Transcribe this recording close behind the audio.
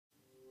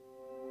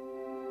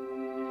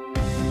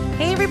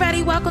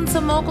everybody, welcome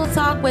to Mogul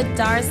Talk with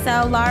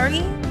Darcel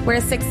Laurie, where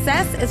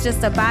success is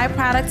just a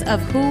byproduct of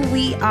who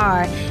we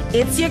are.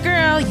 It's your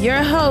girl,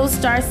 your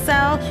host,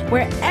 Darcel,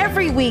 where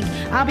every week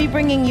I'll be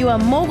bringing you a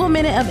Mogul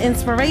Minute of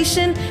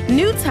inspiration,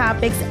 new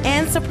topics,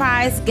 and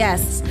surprise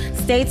guests.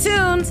 Stay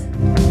tuned.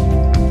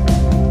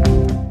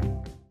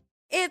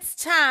 It's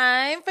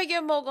time for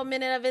your Mogul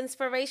Minute of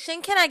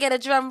inspiration. Can I get a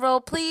drum roll,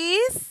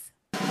 please?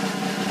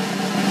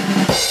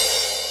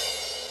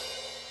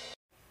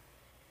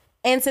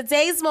 And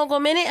today's Mogul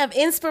Minute of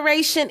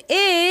inspiration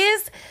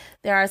is,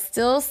 there are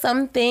still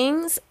some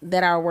things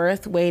that are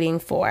worth waiting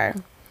for.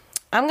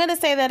 I'm going to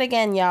say that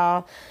again,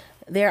 y'all.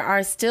 There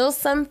are still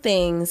some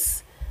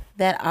things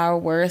that are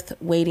worth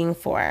waiting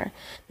for.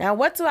 Now,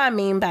 what do I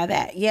mean by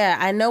that? Yeah,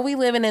 I know we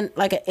live in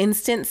like an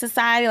instant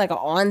society, like an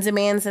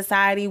on-demand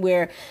society,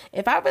 where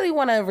if I really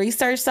want to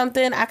research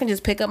something, I can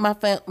just pick up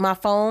my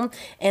phone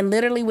and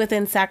literally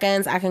within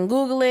seconds, I can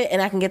Google it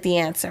and I can get the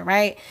answer,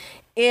 right?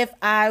 If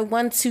I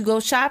want to go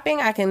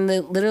shopping, I can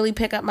literally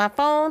pick up my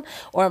phone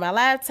or my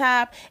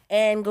laptop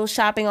and go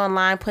shopping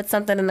online, put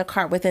something in the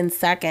cart within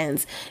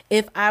seconds.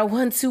 If I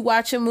want to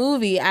watch a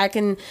movie, I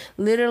can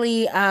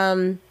literally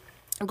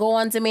go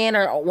on demand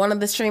or one of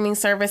the streaming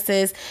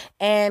services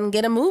and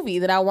get a movie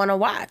that I want to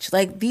watch.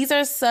 Like, these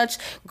are such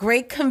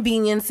great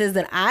conveniences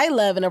that I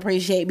love and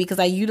appreciate because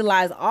I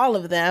utilize all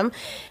of them.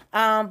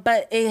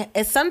 But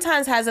it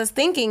sometimes has us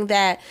thinking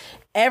that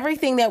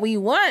everything that we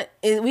want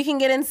we can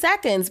get in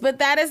seconds, but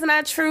that is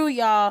not true,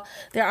 y'all.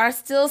 There are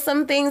still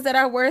some things that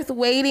are worth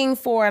waiting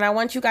for, and I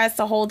want you guys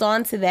to hold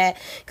on to that,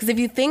 because if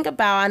you think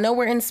about, I know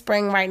we're in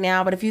spring right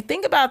now, but if you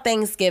think about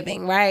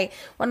Thanksgiving, right,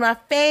 one of my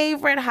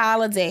favorite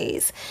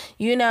holidays,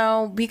 you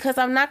know, because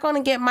I'm not going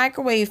to get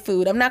microwave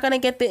food, I'm not going to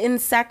get the in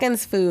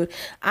seconds food,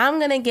 I'm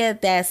going to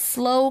get that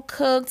slow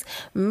cooked,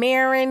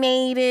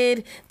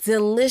 marinated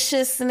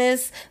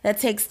deliciousness that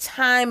takes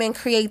time and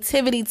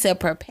creativity to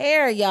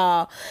prepare,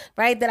 y'all,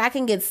 right? That I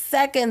can get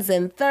seconds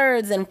and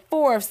thirds and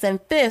fourths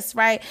and fifths,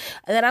 right?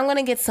 That I'm going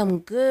to get some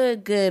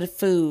good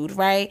food,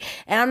 right?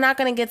 And I'm not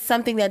going to get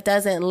something that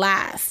doesn't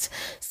last.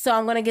 So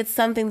I'm going to get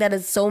something that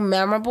is so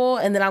memorable,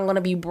 and then I'm going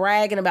to be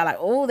bragging about, like,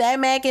 oh, that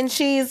mac and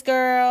cheese,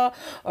 girl,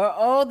 or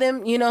oh,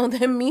 them, you know,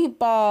 them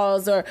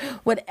meatballs, or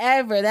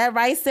whatever, that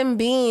rice and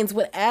beans,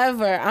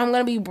 whatever. I'm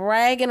going to be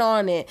bragging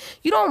on it.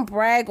 You don't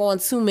brag on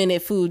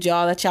 2-minute food,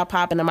 y'all, that y'all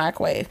pop in the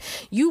microwave.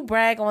 You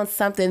brag on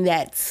something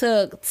that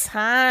took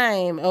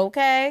time,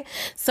 okay?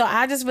 So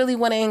I just really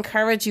want to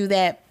encourage you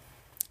that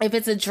if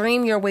it's a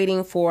dream you're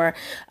waiting for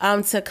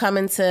to come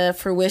into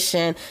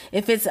fruition,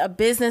 if it's a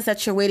business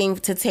that you're waiting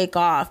to take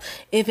off,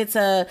 if it's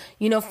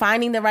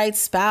finding the right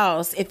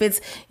spouse, if it's,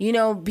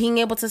 being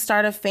able to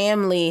start a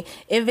family,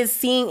 if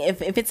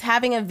it's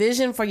having a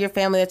vision for your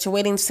family that you're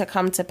waiting to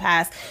come to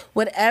pass,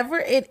 whatever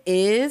it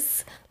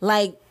is,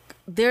 like,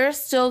 there's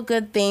still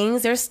good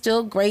things, there's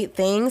still great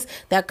things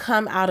that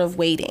come out of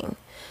waiting.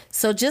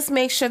 So just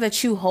make sure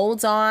that you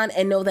hold on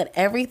and know that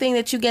everything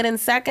that you get in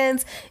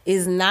seconds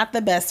is not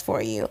the best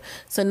for you.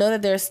 So know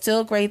that there's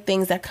still great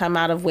things that come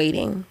out of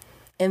waiting.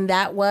 And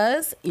that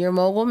was your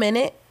Mogul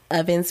Minute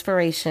of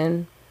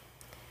Inspiration.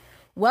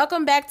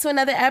 Welcome back to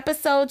another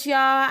episode, y'all.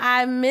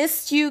 I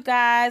missed you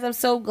guys. I'm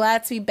so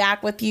glad to be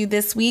back with you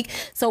this week.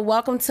 So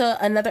welcome to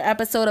another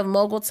episode of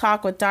Mogul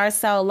Talk with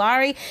Darcel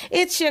Laurie.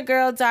 It's your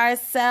girl,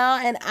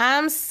 Darcel, and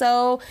I'm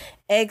so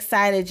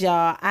excited,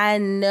 y'all. I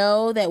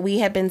know that we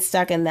have been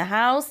stuck in the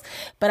house,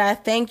 but I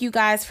thank you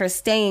guys for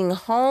staying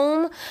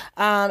home.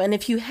 And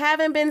if you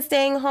haven't been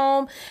staying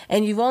home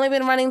and you've only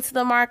been running to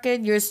the market,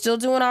 you're still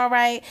doing all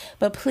right.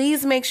 But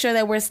please make sure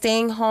that we're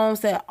staying home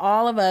so that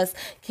all of us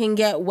can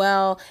get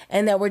well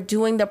and that we're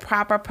doing the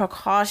proper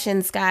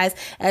precautions, guys,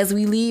 as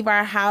we leave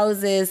our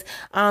houses,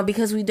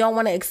 because we don't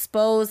want to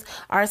expose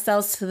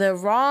ourselves to the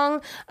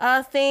wrong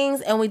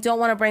things, and we don't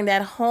want to bring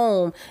that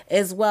home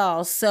as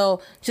well.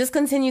 So just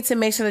continue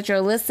to make sure that you're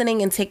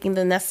listening and taking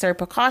the necessary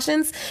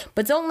precautions,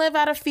 but don't live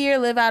out of fear,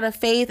 live out of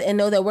faith, and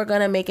know that we're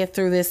going to make it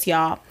through this,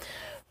 y'all.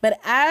 But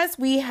as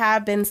we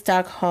have been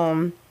stuck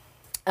home,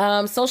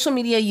 social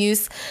media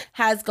use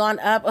has gone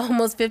up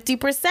almost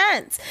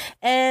 50%,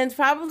 and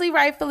probably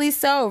rightfully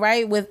so,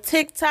 right? With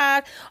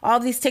TikTok, all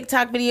these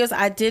TikTok videos.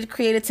 I did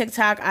create a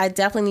TikTok. I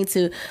definitely need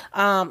to,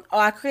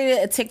 I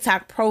created a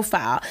TikTok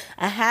profile.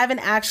 I haven't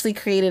actually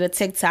created a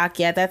TikTok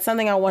yet. That's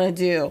something I want to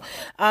do,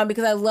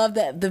 because I love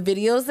the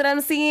videos that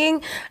I'm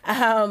seeing.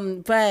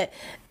 But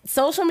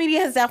social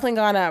media has definitely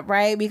gone up,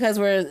 right? Because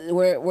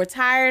we're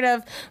tired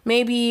of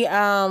maybe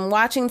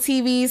watching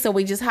TV, so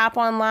we just hop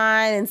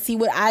online and see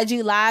what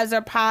IG lives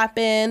are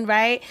popping,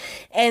 right?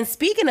 And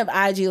speaking of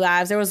IG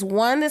lives, there was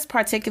one this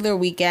particular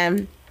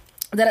weekend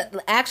that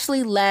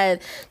actually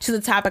led to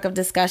the topic of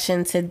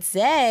discussion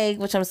today,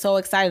 which I'm so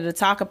excited to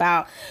talk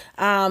about.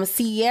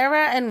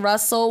 Ciara and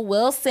Russell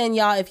Wilson,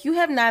 y'all. If you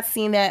have not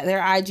seen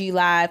their IG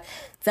live,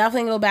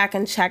 definitely go back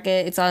and check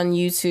it. It's on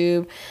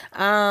YouTube.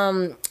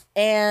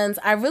 And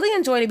I really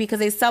enjoyed it because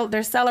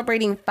they're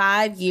celebrating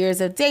 5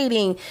 years of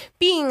dating,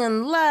 being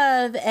in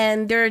love,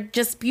 and they're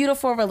just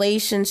beautiful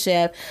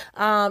relationship.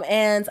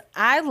 And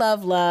I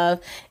love love.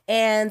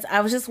 And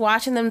I was just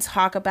watching them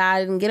talk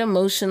about it and get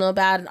emotional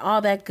about it and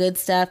all that good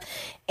stuff.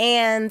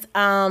 And,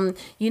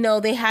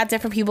 they had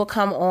different people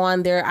come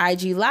on their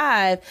IG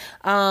Live,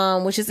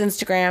 which is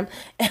Instagram,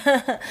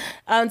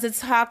 to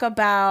talk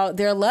about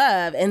their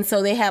love. And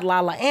so they had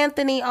Lala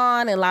Anthony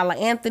on, and Lala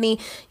Anthony,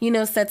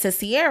 said to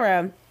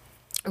Ciara,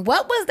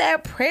 what was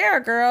that prayer,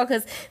 girl?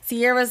 Because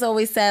Ciara's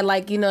always said,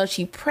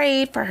 she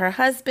prayed for her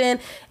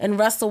husband, and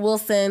Russell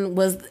Wilson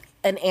was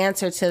an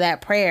answer to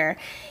that prayer.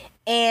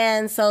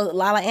 And so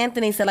Lala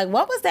Anthony said,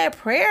 what was that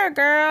prayer,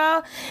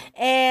 girl?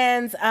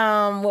 And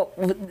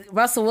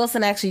Russell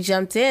Wilson actually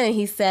jumped in and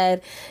he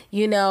said,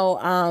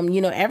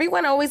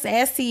 everyone always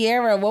asks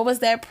Ciara, what was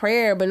that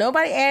prayer? But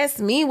nobody asked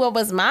me what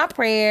was my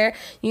prayer,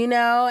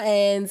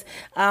 and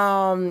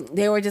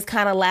they were just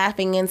kind of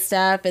laughing and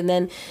stuff. And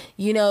then,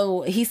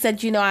 he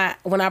said,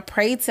 when I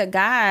prayed to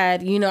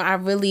God,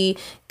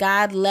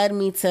 God led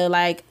me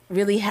to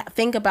really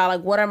think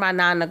about what are my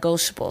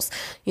non-negotiables.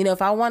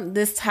 If I want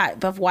this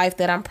type of wife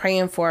that I'm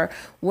praying for,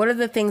 what are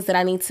the things that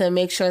I need to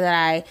make sure that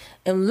I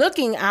am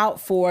looking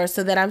out for,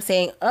 so that I'm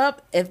saying,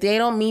 if they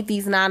don't meet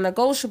these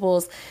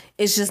non-negotiables,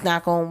 it's just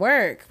not going to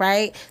work,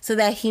 right? So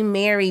that he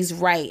marries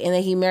right and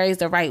that he marries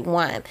the right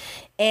one.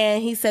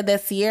 And he said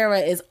that Ciara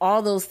is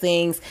all those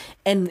things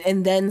and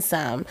then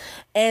some.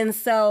 And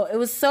so it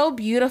was so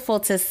beautiful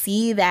to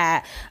see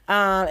that.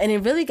 And it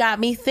really got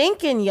me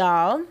thinking,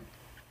 y'all.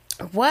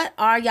 What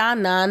are y'all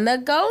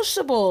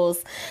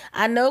non-negotiables?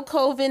 I know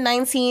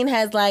COVID-19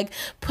 has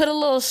put a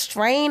little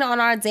strain on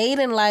our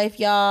dating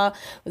life, y'all.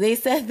 They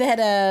said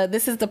that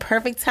this is the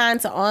perfect time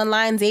to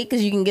online date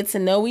because you can get to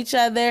know each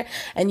other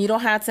and you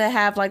don't have to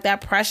have that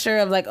pressure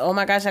of oh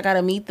my gosh, I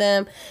gotta meet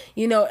them.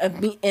 In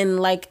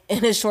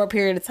a short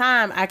period of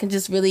time, I can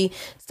just really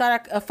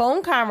start a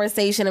phone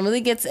conversation and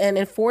really and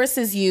it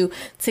forces you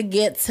to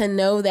get to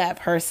know that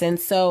person.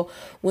 So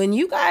when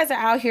you guys are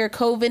out here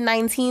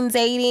COVID-19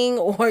 dating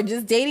or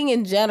just dating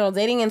in general,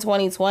 dating in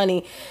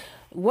 2020,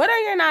 what are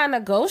your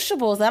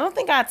non-negotiables? I don't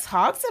think I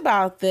talked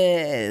about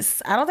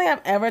this. I don't think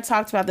I've ever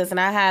talked about this. And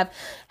I have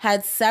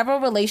had several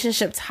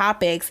relationship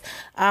topics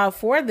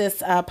for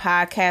this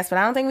podcast, but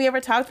I don't think we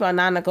ever talked about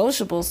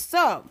non-negotiables.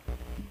 So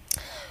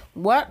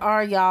what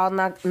are y'all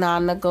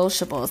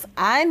non-negotiables?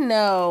 I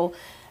know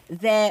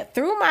that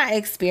through my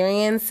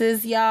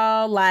experiences,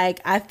 y'all,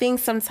 I think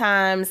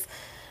sometimes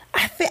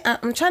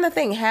I'm trying to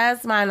think,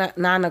 has my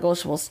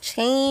non-negotiables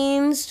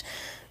changed?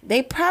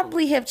 They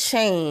probably have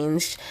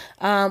changed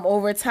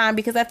over time,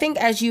 because I think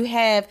as you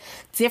have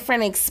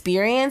different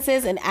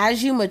experiences and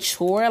as you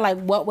mature,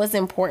 what was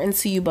important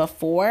to you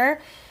before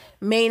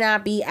may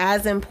not be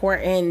as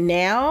important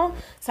now.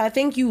 So I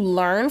think you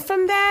learn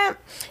from that.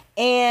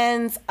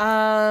 And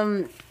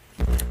I'm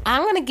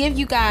going to give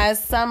you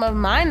guys some of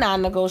my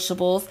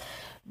non-negotiables,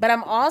 but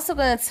I'm also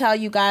going to tell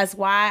you guys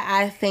why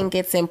I think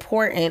it's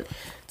important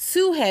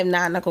to have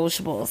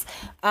non-negotiables.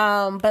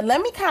 But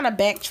let me kind of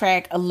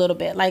backtrack a little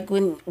bit.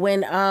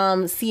 When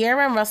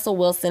Ciara and Russell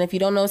Wilson, if you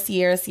don't know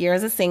Ciara's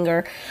a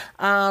singer.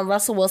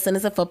 Russell Wilson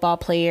is a football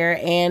player,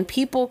 and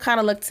people kind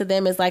of look to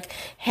them as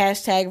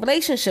hashtag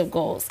relationship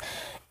goals.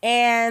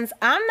 And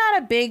I'm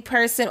not a big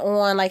person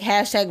on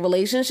hashtag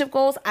relationship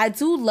goals. I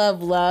do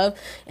love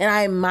and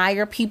I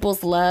admire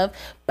people's love,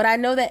 but I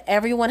know that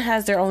everyone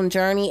has their own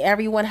journey.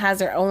 Everyone has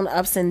their own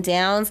ups and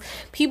downs.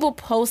 People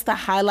post the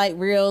highlight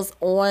reels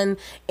on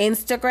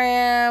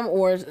Instagram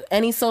or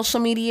any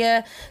social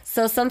media.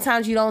 So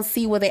sometimes you don't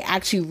see what they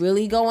actually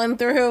really going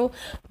through.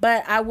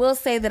 But I will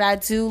say that I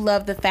do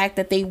love the fact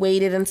that they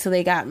waited until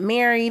they got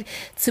married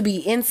to be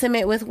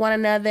intimate with one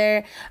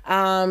another.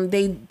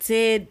 They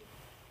did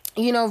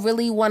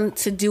really want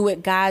to do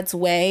it God's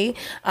way.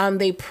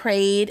 They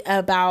prayed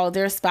about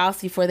their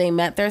spouse before they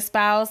met their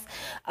spouse.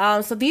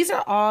 So these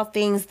are all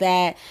things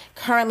that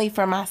currently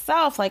for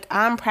myself,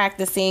 I'm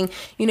practicing,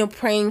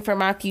 praying for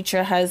my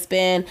future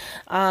husband.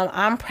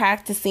 I'm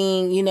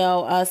practicing,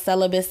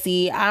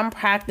 celibacy. I'm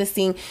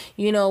practicing,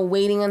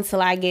 waiting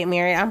until I get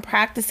married. I'm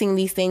practicing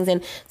these things.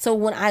 And so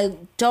when I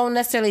don't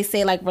necessarily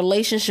say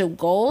relationship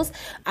goals,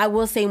 I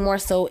will say more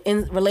so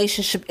in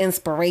relationship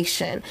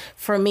inspiration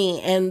for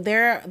me. And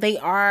they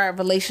are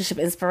relationship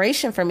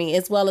inspiration for me,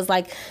 as well as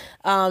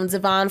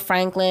Devon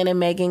Franklin and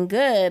Megan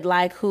Good,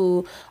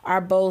 who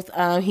are both,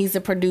 he's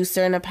a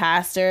producer and a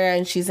pastor,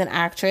 and she's an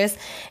actress.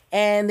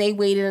 And they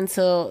waited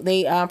until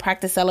they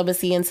practiced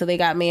celibacy until they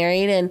got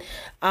married.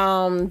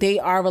 And they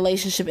are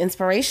relationship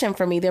inspiration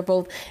for me. They're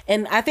both.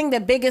 And I think the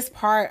biggest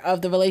part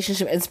of the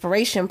relationship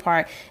inspiration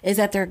part is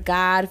that they're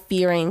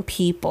God-fearing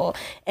people.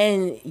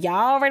 And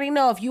y'all already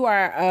know, if you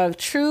are a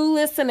true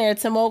listener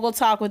to Mogul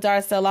Talk with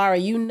Darcel Lara,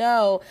 you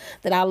know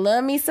that I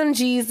love me some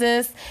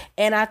Jesus.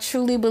 And I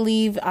truly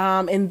believe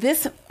in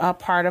this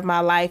part of my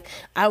life,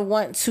 I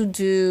want to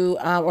do,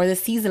 or the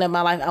season of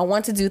my life, I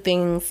want to do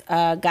things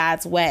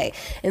God's way.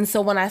 And so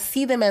when I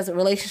see them as a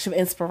relationship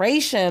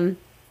inspiration,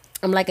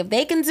 I'm like, if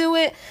they can do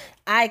it,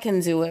 I can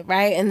do it,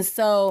 right? And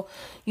so,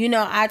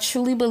 I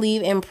truly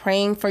believe in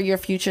praying for your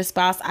future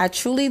spouse. I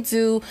truly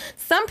do.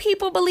 Some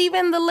people believe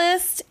in the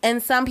list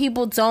and some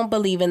people don't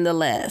believe in the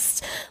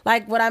list.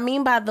 Like, what I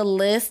mean by the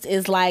list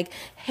is like,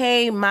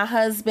 hey, my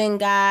husband,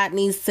 God,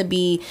 needs to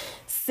be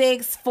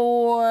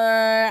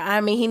 6'4".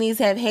 I mean, he needs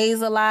to have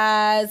hazel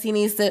eyes. He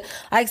needs to,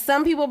 like,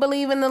 some people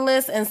believe in the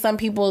list and some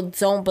people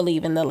don't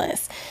believe in the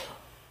list.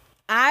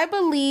 I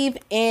believe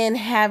in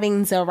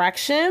having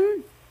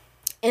direction,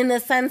 in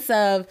the sense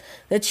of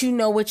that you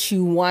know what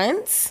you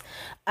want,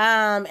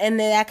 and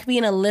that could be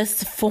in a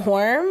list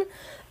form.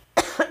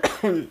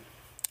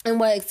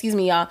 Excuse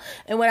me, y'all.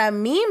 And what I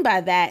mean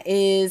by that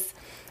is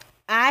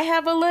I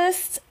have a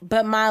list,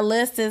 but my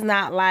list is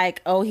not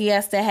like, oh, he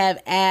has to have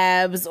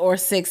abs or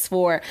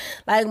 6'4".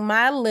 Like,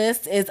 my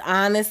list is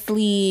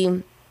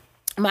honestly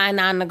my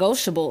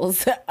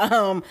non-negotiables.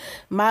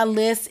 My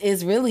list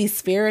is really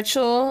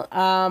spiritual.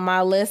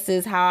 My list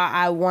is how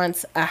I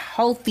want a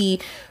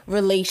healthy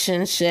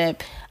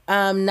relationship.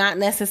 Not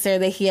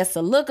necessarily that he has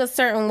to look a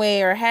certain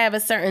way or have a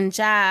certain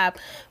job,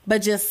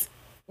 but just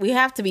we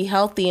have to be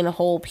healthy and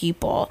whole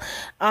people.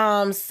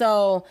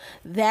 So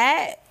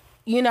that,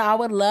 I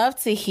would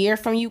love to hear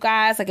from you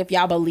guys, like if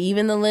y'all believe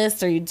in the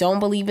list or you don't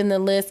believe in the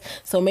list.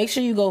 So make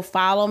sure you go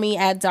follow me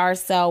at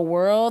Darcel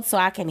World so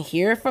I can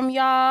hear from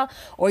y'all.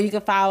 Or you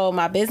can follow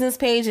my business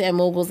page at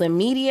Moguls and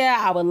Media.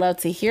 I would love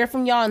to hear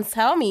from y'all and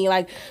tell me,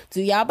 like,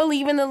 do y'all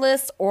believe in the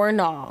list or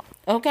not?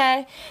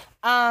 Okay.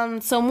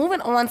 So moving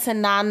on to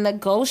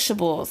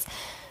non-negotiables.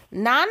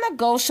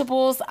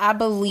 Non-negotiables, I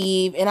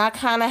believe, and I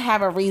kind of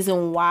have a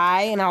reason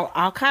why, and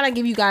I'll kind of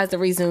give you guys the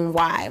reason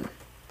why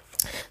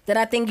that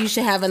I think you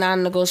should have a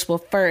non-negotiable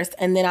first,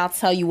 and then I'll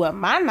tell you what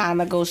my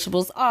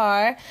non-negotiables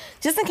are,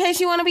 just in case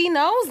you want to be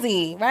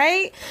nosy,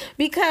 right?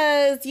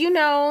 Because,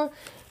 some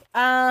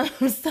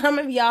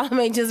of y'all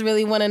may just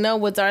really want to know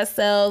what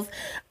Darcel's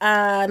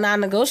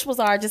non-negotiables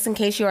are, just in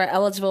case you are an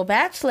eligible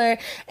bachelor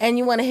and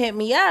you want to hit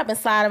me up and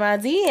slide in my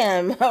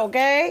DM,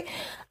 okay?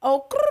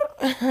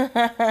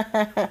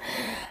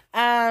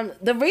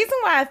 The reason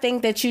why I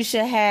think that you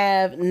should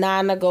have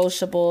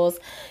non-negotiables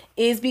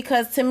is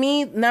because, to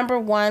me, number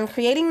one,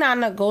 creating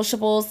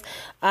non-negotiables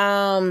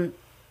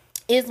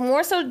is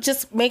more so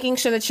just making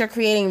sure that you're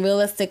creating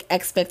realistic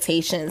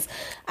expectations.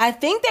 I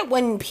think that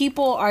when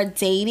people are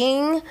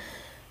dating,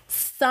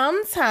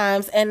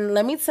 sometimes, and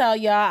let me tell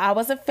y'all, I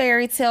was a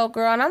fairy tale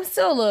girl, and I'm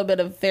still a little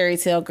bit of a fairy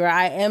tale girl.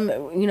 I am,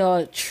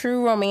 a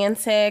true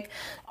romantic,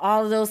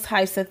 all of those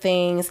types of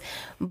things.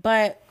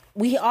 But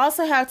we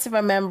also have to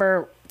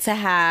remember to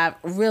have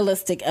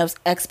realistic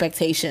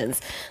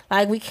expectations.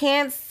 Like, we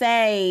can't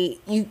say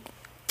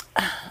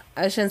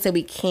I shouldn't say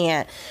we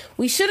can't.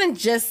 We shouldn't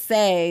just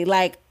say,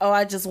 like, oh,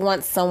 I just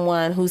want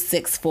someone who's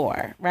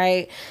 6'4",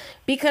 right?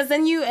 Because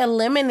then you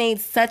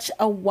eliminate such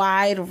a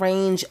wide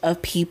range of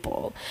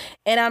people.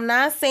 And I'm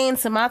not saying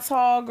to my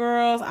tall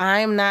girls,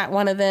 I'm not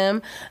one of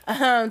them,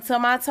 to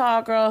my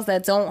tall girls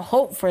that don't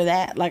hope for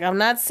that. Like, I'm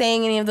not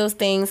saying any of those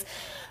things.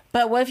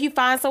 But what if you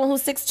find someone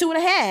who's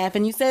 6'2.5"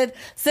 and you said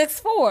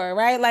 6'4",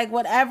 right? Like,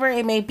 whatever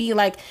it may be,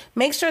 like,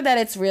 make sure that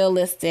it's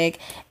realistic.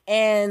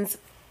 And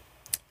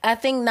I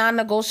think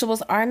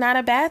non-negotiables are not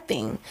a bad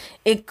thing.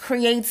 It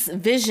creates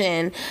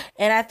vision.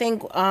 And I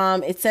think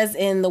it says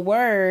in the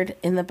word,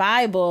 in the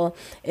Bible,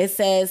 it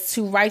says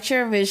to write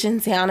your vision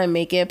down and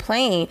make it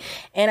plain.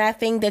 And I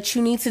think that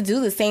you need to do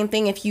the same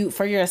thing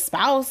for your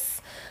spouse.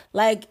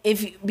 Like,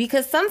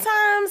 because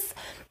sometimes,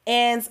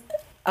 and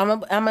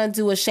I'm gonna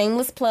do a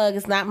shameless plug.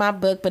 It's not my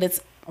book, but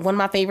it's one of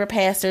my favorite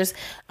pastors,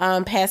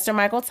 Pastor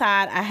Michael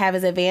Todd. I have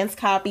his advanced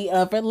copy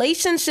of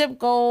Relationship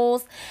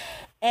Goals,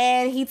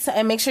 and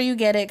and make sure you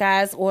get it,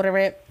 guys. Order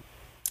it.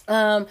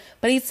 But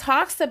he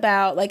talks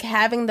about, like,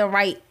 having the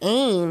right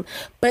aim.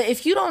 But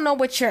if you don't know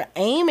what you're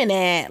aiming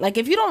at, like,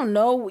 if you don't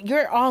know,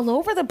 you're all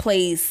over the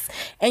place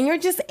and you're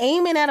just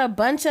aiming at a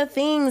bunch of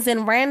things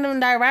in random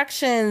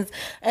directions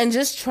and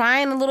just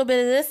trying a little bit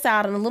of this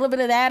out and a little bit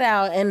of that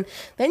out. And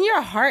then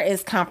your heart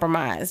is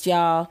compromised,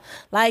 y'all.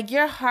 Like,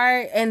 your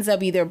heart ends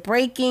up either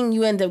breaking,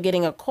 you end up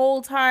getting a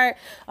cold heart,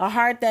 a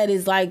heart that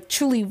is, like,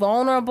 truly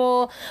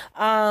vulnerable,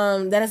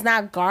 that is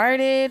not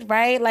guarded,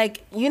 right?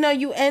 Like,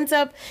 you end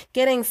up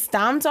getting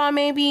stomped on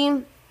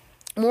maybe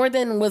more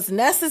than was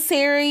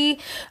necessary.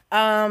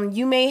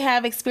 You may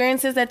have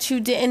experiences that you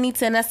didn't need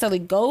to necessarily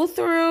go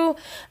through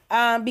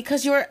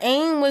because your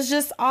aim was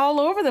just all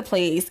over the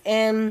place.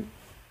 And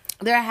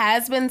there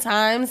has been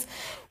times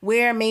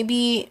where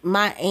maybe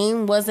my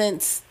aim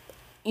wasn't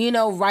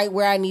right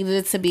where I needed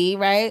it to be,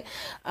 right?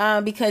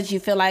 Because you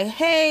feel like,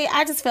 hey,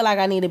 I just feel like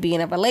I need to be in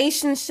a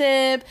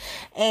relationship,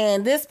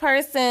 and this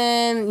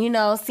person,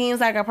 seems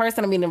like a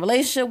person to be in a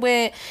relationship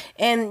with.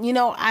 And,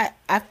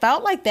 I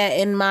felt like that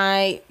in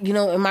my,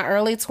 in my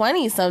early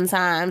 20s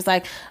sometimes.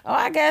 Like, oh,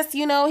 I guess,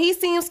 he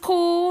seems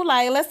cool.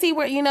 Like, let's see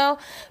where,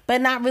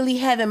 but not really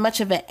having much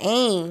of an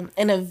aim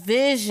and a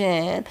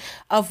vision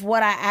of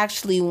what I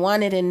actually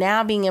wanted. And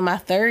now being in my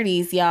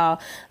 30s, y'all,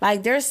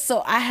 like,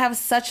 I have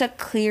such a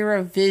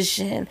clearer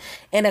vision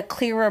and a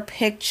clearer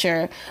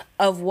picture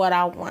of what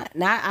I want.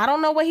 Now, I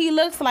don't know what he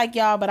looks like,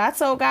 y'all, but I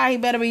told God he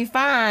better be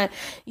fine,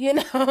 you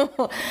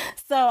know?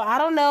 So I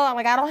don't know.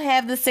 Like, I don't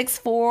have the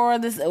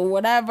 6'4", this or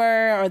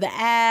whatever, or the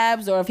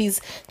abs, or if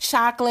he's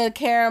chocolate,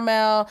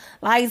 caramel,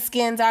 light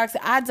skin, dark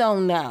skin. I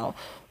don't know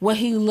what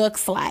he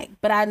looks like,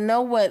 but I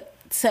know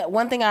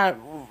one thing I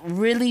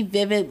really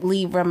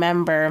vividly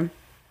remember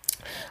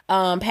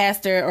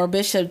Pastor or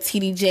Bishop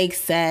T.D.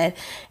 Jakes said,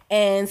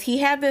 and he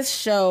had this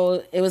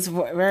show, it was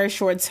very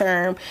short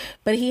term,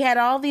 but he had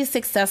all these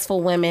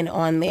successful women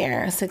on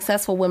there,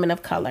 successful women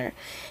of color.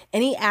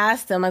 And he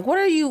asked them, like, what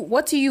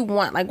do you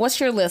want? Like, what's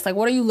your list? Like,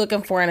 what are you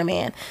looking for in a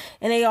man?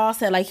 And they all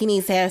said, like, he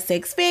needs to have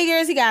 6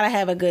 figures. He got to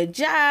have a good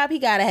job. He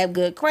got to have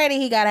good credit.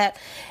 He got to have...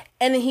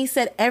 And he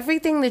said,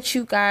 everything that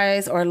you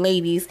guys or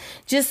ladies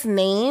just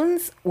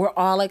names were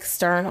all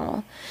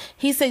external.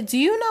 He said, do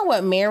you know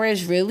what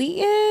marriage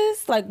really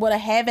is? Like what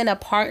having a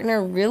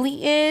partner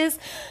really is?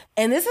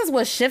 And this is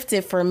what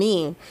shifted for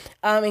me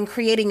in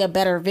creating a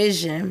better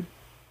vision.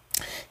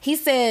 He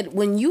said,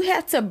 when you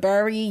have to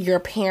bury your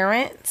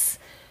parents,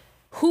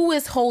 who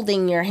is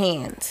holding your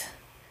hand?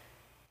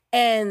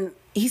 And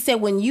he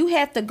said, when you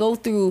have to go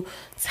through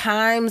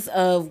times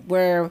of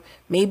where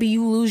maybe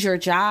you lose your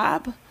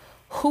job,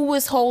 who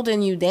is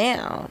holding you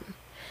down?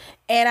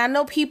 And I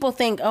know people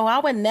think, oh, I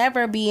would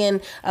never be in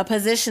a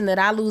position that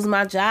I lose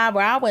my job,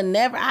 or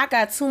I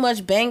got too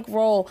much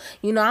bankroll.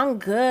 You know, I'm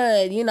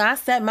good. You know, I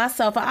set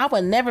myself up. I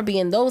would never be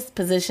in those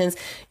positions.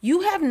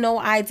 You have no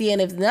idea.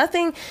 And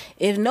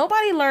if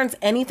nobody learns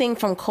anything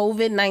from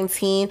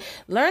COVID-19,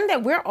 learn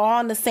that we're all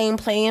on the same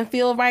playing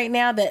field right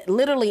now, that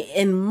literally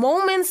in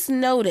moments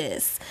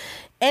notice,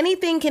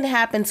 anything can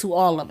happen to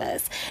all of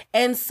us.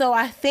 And so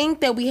I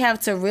think that we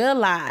have to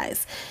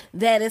realize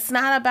that it's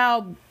not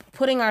about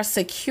putting our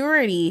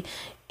security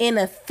in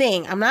a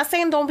thing. I'm not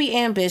saying don't be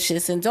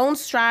ambitious and don't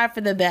strive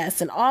for the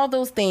best and all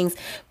those things,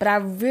 but I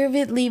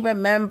vividly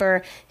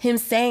remember him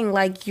saying,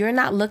 like, you're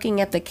not looking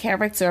at the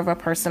character of a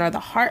person or the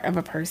heart of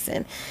a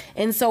person.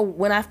 And so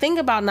when I think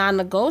about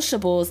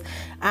non-negotiables,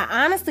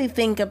 I honestly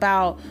think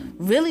about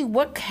really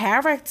what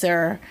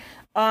character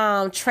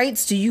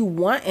traits do you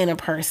want in a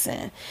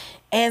person?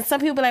 And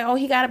some people are like, oh,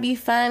 he got to be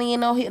funny.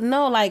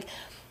 No, like,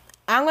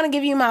 I'm going to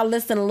give you my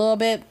list in a little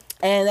bit.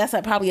 And that's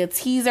probably a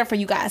teaser for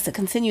you guys to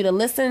continue to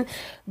listen.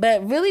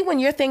 But really, when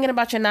you're thinking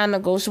about your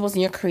non-negotiables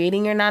and you're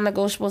creating your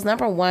non-negotiables,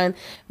 number one,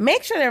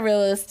 make sure they're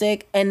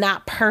realistic and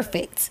not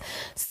perfect.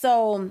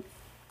 So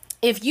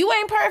if you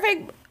ain't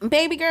perfect,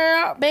 baby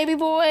girl, baby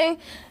boy,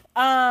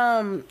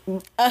 don't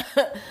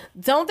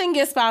think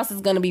your spouse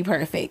is going to be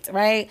perfect,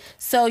 right?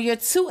 So you're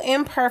two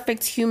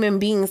imperfect human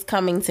beings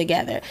coming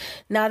together.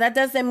 Now, that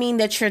doesn't mean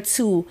that you're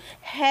two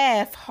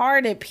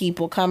half-hearted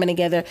people coming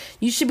together.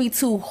 You should be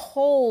two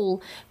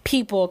whole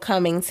people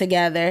coming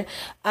together.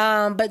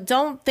 But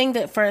don't think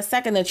that for a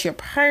second that you're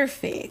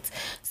perfect.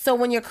 So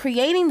when you're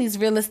creating these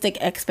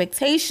realistic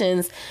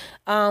expectations,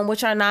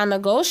 which are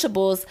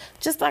non-negotiables,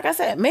 just like I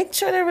said, make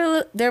sure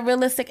they're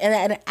realistic and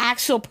that an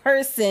actual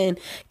person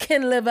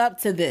can live up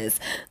to this.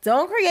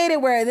 Don't create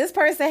it where this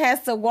person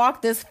has to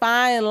walk this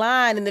fine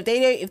line, and if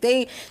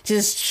they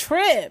just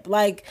trip,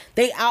 like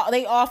they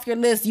off your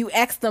list, you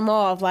X them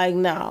off. Like,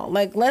 no,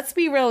 like, let's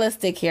be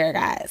realistic here,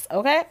 guys.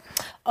 Okay.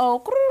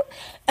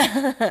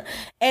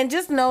 And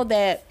just know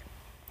that,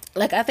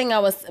 like I think I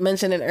was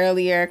mentioning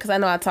earlier, because I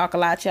know I talk a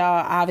lot,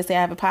 y'all. Obviously,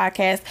 I have a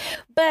podcast,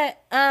 but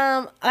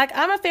like,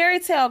 I'm a fairy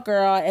tale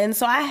girl, and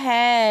so I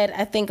had,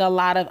 I think, a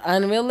lot of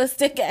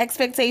unrealistic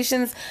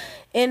expectations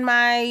in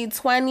my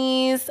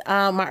 20s,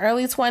 my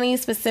early 20s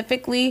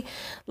specifically.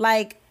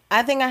 Like,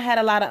 I think I had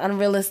a lot of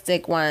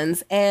unrealistic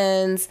ones,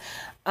 and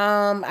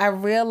I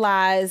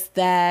realized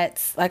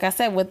that, like I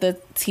said, with the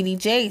TD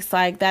Jakes,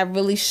 like, that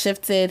really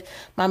shifted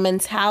my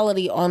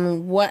mentality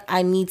on what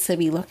I need to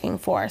be looking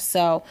for.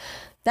 So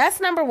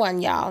that's number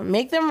one, y'all.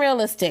 Make them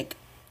realistic.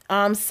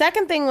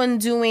 Second thing, when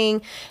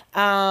doing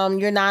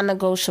your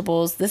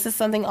non-negotiables, this is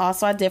something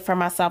also I did for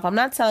myself. I'm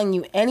not telling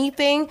you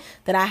anything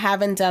that I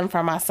haven't done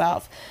for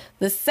myself.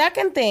 The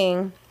second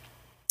thing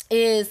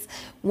is,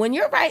 when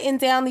you're writing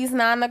down these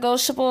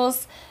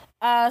non-negotiables,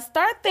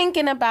 start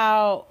thinking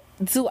about,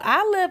 do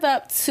I live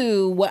up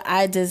to what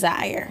I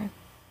desire?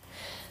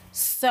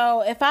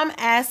 So if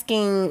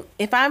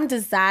I'm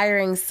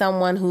desiring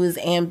someone who is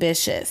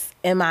ambitious,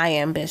 am I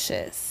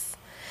ambitious?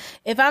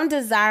 If I'm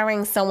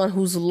desiring someone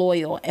who's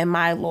loyal, am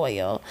I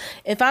loyal?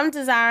 If I'm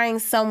desiring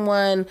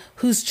someone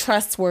who's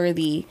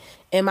trustworthy,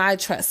 am I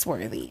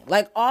trustworthy?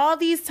 Like, all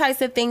these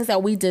types of things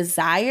that we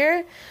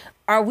desire,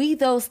 are we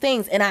those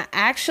things? And I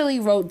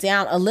actually wrote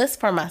down a list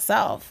for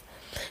myself.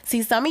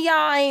 See, some of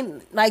y'all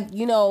ain't, like,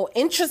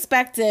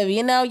 introspective,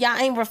 y'all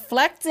ain't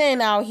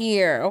reflecting out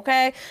here,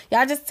 okay?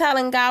 Y'all just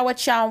telling God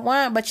what y'all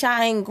want, but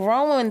y'all ain't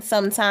growing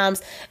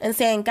sometimes and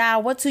saying,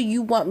 God, what do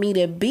you want me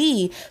to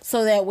be,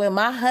 so that when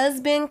my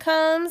husband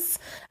comes,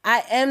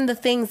 I am the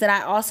things that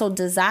I also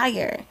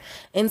desire.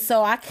 And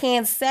so I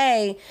can't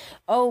say,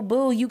 oh,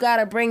 boo, you got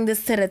to bring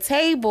this to the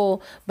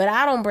table, but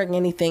I don't bring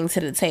anything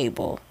to the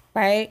table.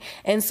 right?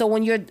 And so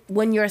when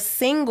you're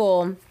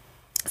single,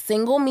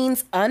 single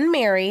means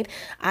unmarried.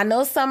 I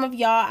know some of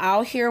y'all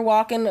out here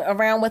walking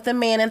around with a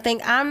man and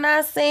think, I'm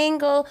not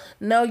single.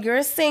 No,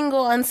 you're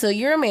single until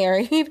you're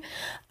married.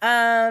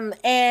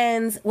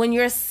 And when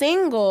you're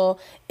single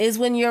is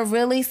when you're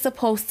really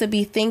supposed to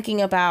be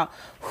thinking about,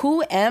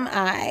 who am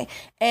I?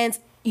 And,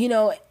 you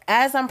know,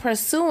 as I'm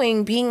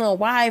pursuing being a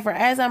wife, or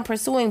as I'm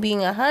pursuing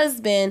being a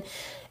husband,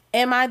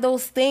 am I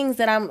those things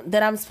that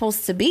I'm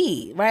supposed to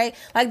be, right?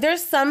 Like,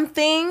 there's some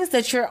things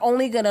that you're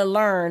only going to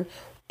learn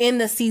in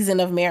the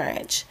season of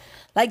marriage.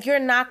 Like, you're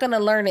not going to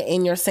learn it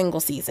in your single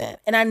season.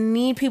 And I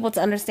need people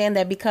to understand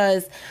that,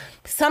 because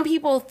some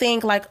people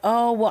think like,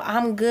 oh, well,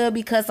 I'm good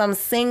because I'm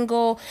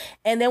single.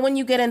 And then when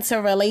you get into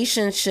a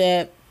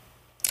relationship,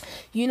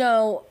 you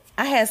know,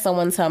 I had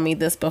someone tell me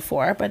this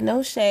before, but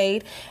no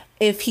shade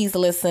if he's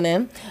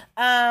listening.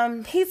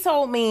 He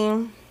told me,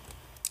 and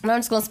I'm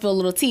just going to spill a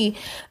little tea.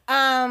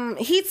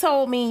 He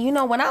told me, you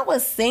know, when I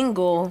was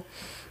single,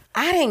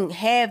 I didn't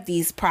have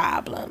these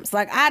problems.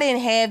 Like, I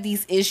didn't have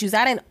these issues.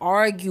 I didn't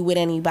argue with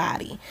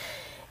anybody.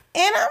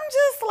 And I'm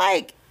just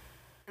like,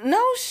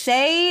 no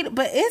shade,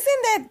 but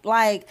isn't that,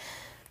 like,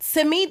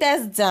 to me,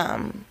 that's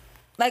dumb.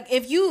 Like,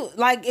 if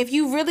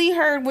you really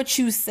heard what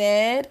you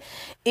said,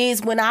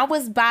 is when I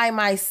was by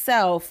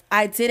myself,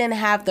 I didn't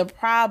have the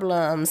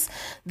problems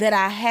that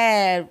I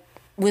had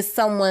with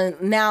someone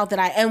now that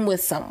I am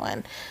with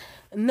someone.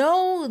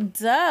 No,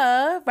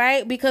 duh,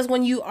 right? Because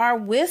when you are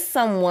with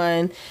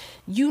someone,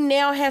 you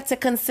now have to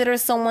consider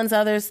someone's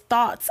other's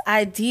thoughts,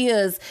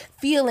 ideas,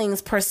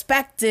 feelings,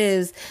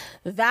 perspectives,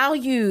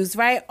 values,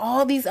 right?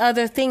 All these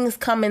other things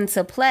come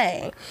into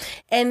play.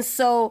 And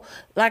so,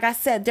 like I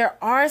said, there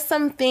are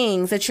some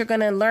things that you're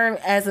going to learn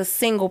as a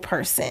single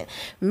person,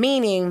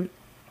 meaning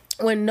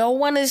when no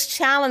one is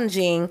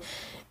challenging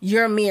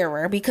your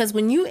mirror. Because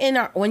when you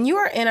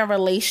are in a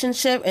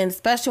relationship, and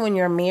especially when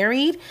you're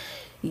married,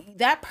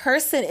 that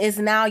person is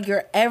now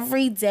your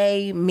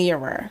everyday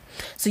mirror.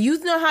 So you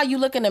know how you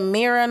look in the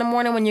mirror in the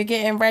morning when you're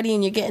getting ready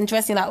and you're getting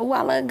dressed, you're like, oh,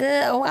 I look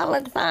good. Oh, I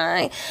look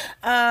fine.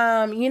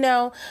 You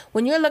know,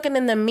 when you're looking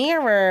in the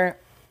mirror,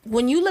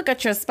 when you look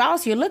at your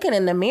spouse, you're looking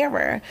in the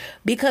mirror,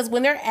 because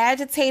when they're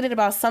agitated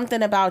about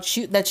something about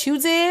you that you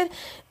did,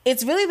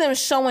 it's really them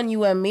showing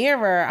you a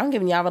mirror. I'm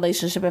giving y'all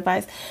relationship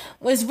advice.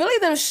 It's really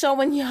them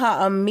showing you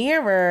a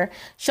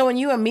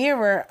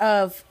mirror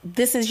of,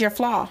 this is your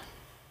flaw.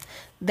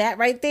 That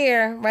right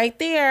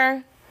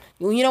there.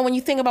 You know, when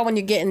you think about when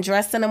you're getting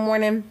dressed in the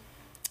morning,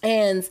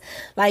 and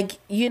like,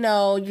 you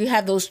know, you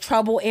have those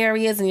trouble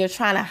areas and you're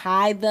trying to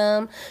hide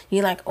them.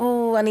 You're like,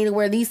 oh, I need to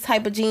wear these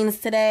type of jeans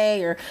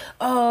today. Or,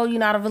 oh, you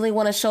know, I don't really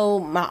want to show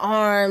my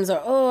arms. Or,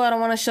 oh, I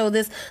don't want to show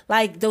this.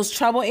 Like, those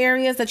trouble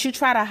areas that you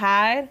try to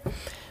hide.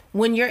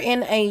 When you're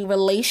in a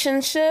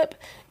relationship,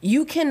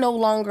 you can no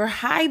longer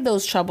hide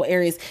those trouble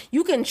areas.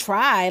 You can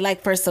try,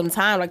 like, for some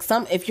time. Like,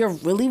 if you're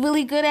really,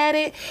 really good at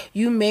it,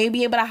 you may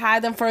be able to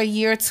hide them for a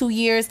year, 2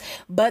 years.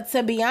 But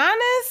to be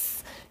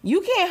honest,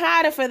 you can't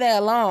hide it for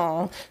that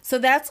long. So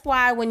that's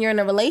why when you're in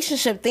a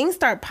relationship, things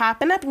start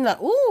popping up and you're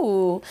like,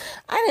 ooh,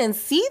 I didn't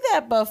see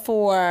that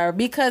before,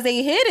 because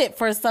they hid it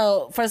for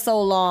so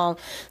long.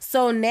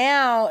 So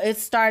now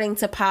it's starting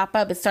to pop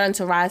up. It's starting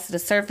to rise to the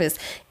surface.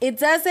 It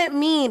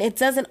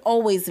doesn't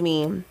always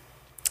mean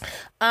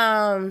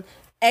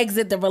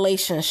exit the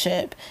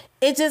relationship.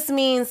 It just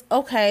means,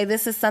 okay,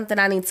 this is something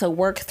I need to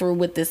work through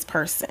with this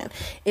person.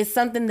 It's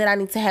something that I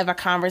need to have a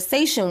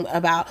conversation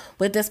about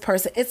with this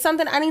person. It's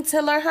something I need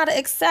to learn how to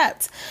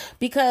accept.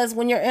 Because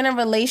when you're in a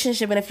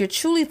relationship, and if you're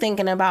truly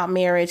thinking about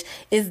marriage,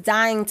 it's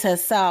dying to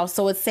self.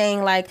 So it's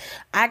saying, like,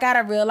 I got to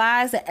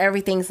realize that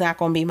everything's not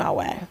going to be my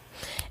way.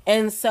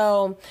 And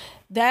so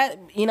that,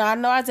 you know, I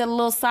know I did a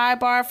little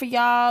sidebar for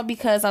y'all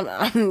because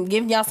I'm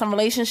giving y'all some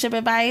relationship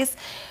advice.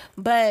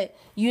 But,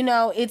 you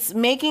know, it's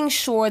making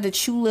sure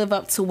that you live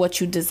up to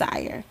what you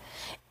desire.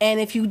 And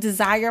if you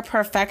desire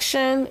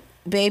perfection,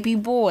 baby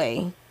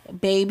boy,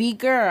 baby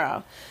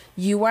girl,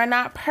 you are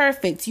not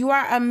perfect. You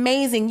are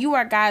amazing. You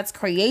are God's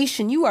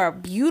creation. You are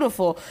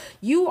beautiful.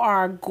 You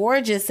are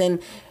gorgeous and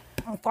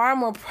far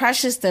more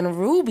precious than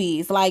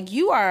rubies. Like,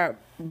 you are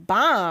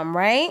bomb,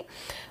 right?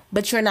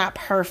 But you're not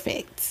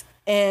perfect.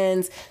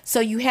 And so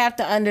you have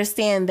to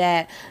understand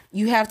that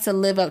you have to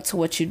live up to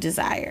what you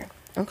desire.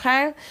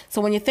 Okay? So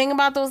when you think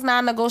about those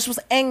non-negotiables,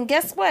 and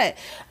guess what?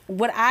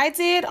 What I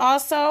did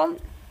also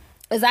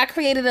is I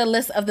created a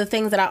list of the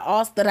things that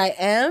I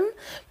am,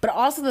 but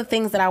also the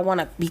things that I want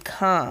to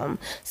become.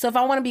 So if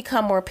I want to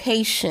become more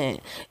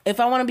patient,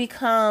 if I want to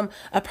become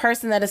a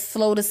person that is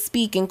slow to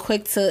speak and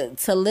quick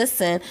to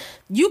listen,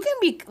 you can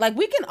be like,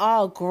 we can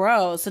all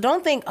grow. So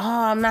don't think,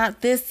 oh, I'm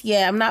not this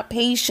yet. I'm not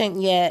patient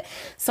yet.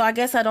 So I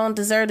guess I don't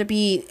deserve to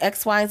be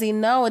X, Y, and Z.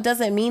 No, it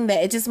doesn't mean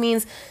that. It just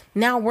means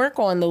now work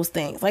on those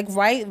things. Like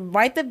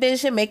write the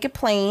vision, make it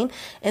plain,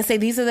 and say,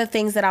 these are the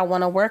things that I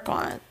want to work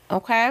on.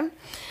 Okay?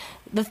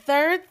 The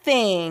third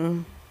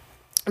thing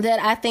that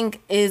I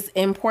think is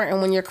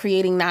important when you're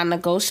creating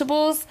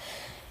non-negotiables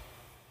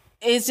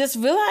is just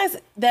realize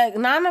that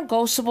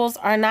non-negotiables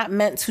are not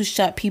meant to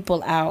shut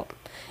people out.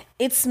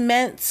 it's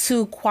meant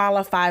to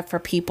qualify for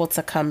people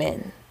to come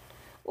in.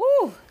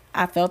 Ooh,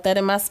 I felt that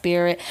in my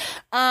spirit.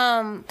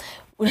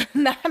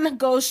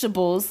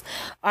 Non-negotiables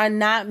are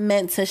not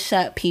meant to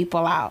shut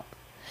people out.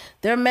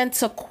 They're meant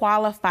to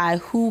qualify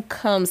who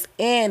comes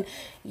in.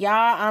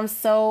 Y'all, I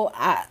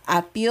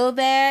feel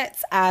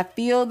that. I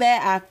feel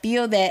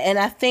that. And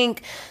I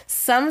think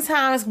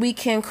sometimes we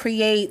can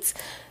create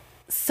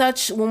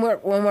when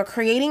we're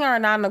creating our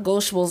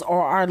non-negotiables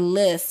or our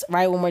list,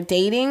 right? When we're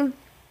dating,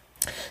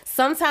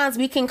 sometimes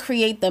we can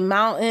create the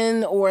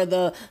mountain or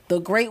the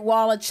Great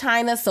Wall of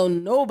China so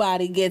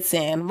nobody gets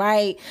in,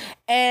 right?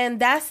 And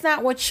that's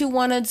not what you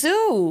want to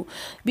do,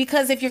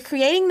 because if you're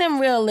creating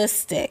them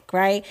realistic,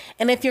 right?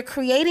 And if you're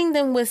creating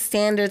them with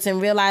standards and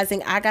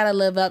realizing I got to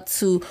live up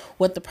to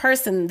what the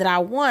person that I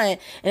want,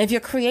 and if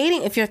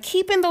you're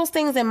keeping those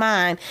things in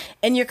mind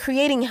and you're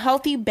creating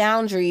healthy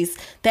boundaries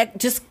that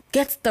just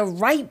gets the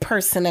right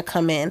person to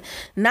come in.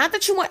 Not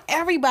that you want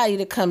everybody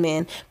to come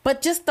in,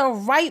 but just the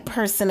right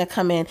person to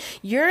come in.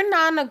 Your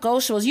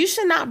non-negotiables, you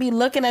should not be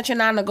looking at your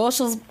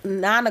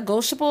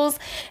non-negotiables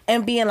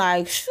and being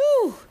like,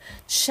 shoo,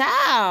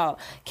 child,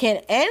 can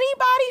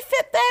anybody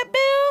fit that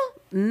bill?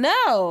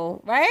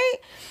 No, right?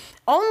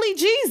 Only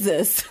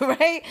Jesus,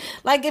 right?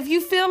 Like if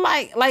you feel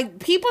like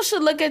people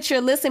should look at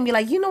your list and be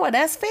like, you know what,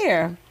 that's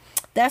fair.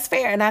 That's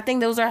fair. And I think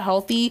those are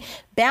healthy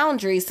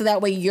boundaries. So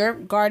that way you're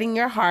guarding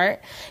your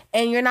heart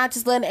and you're not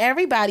just letting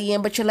everybody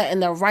in, but you're letting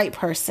the right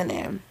person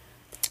in.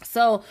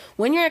 So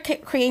when you're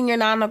creating your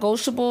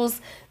non-negotiables,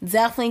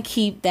 definitely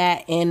keep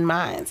that in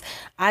mind.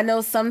 I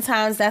know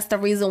sometimes that's the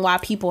reason why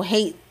people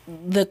hate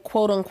the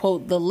quote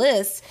unquote the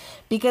list,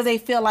 because they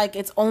feel like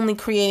it's only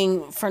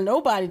creating for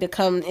nobody to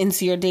come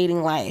into your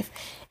dating life.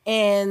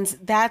 And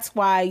that's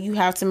why you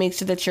have to make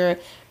sure that you're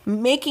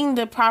making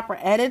the proper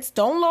edits.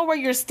 Don't lower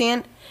your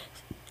Don't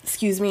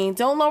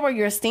lower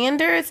your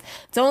standards.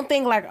 Don't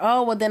think like,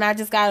 oh, well, then I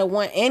just got to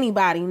want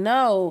anybody.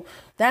 No,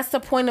 that's the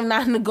point of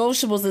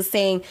non-negotiables, is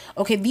saying,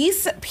 okay,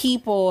 these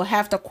people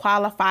have to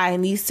qualify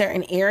in these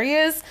certain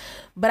areas,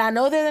 but I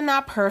know that they're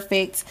not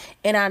perfect.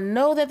 And I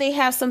know that they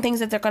have some things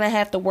that they're going to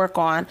have to work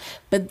on.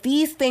 But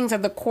these things are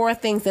the core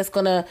things that's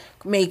going to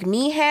make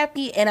me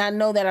happy. And I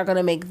know that are going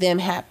to make them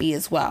happy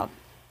as well.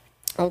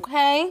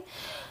 Okay.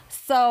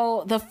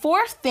 So the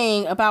fourth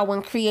thing about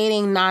when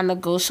creating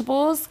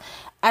non-negotiables,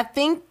 I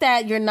think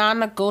that your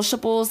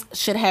non-negotiables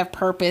should have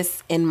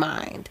purpose in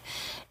mind.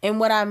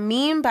 And what I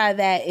mean by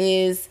that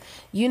is,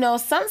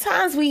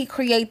 sometimes we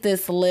create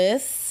this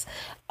list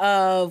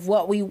of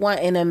what we want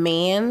in a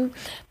man,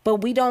 but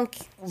we don't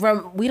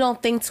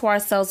think to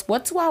ourselves,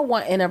 what do I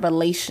want in a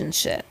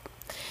relationship?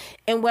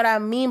 And what I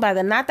mean by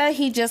that, not that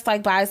he just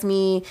like buys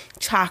me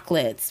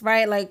chocolates,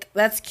 right? Like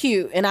that's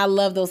cute. And I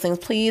love those things.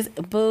 Please,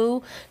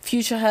 boo,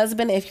 future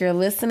husband, if you're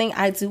listening,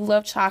 I do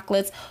love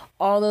chocolates.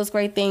 All those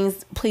great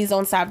things. Please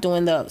don't stop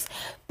doing those.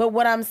 But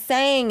what I'm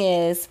saying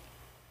is,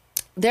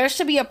 there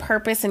should be a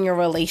purpose in your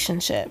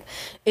relationship.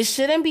 It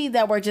shouldn't be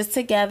that we're just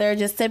together,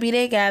 just to be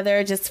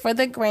together, just for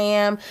the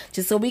gram,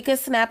 just so we can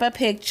snap a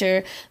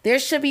picture. There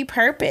should be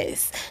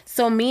purpose.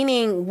 So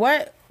meaning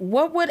what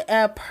would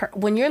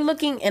when you're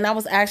looking, and I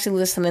was actually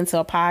listening to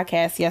a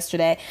podcast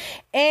yesterday,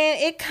 and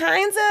it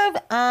kind of,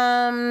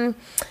 I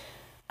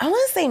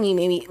want to say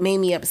made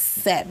me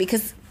upset,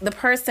 because the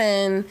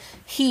person,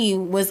 he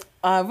was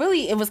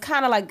it was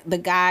kind of like the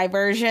guy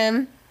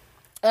version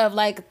of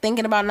like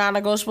thinking about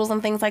non-negotiables and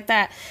things like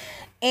that.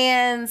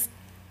 And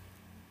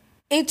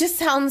it just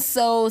sounds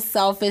so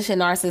selfish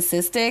and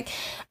narcissistic,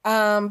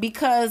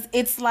 because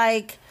it's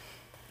like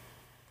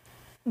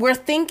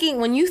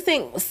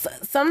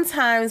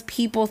sometimes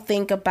people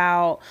think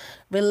about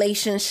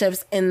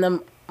relationships in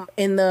the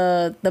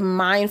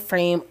mind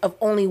frame of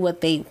only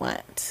what they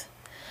want.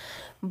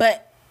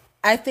 But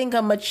I think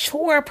a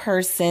mature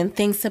person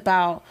thinks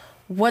about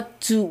what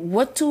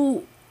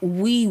do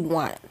we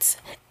want.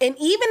 And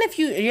even if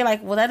you're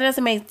like, well, that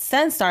doesn't make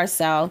sense,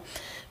 Darcel,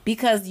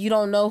 because you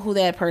don't know who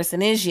that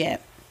person is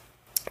yet.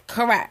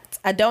 Correct.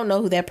 I don't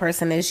know who that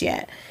person is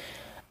yet.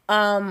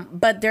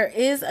 But there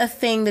is a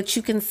thing that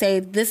you can say,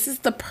 this is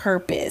the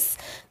purpose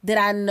that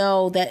I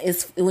know that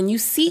is when you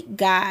seek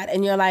God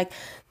and you're like,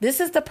 this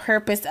is the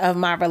purpose of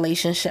my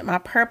relationship. My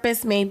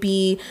purpose may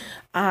be,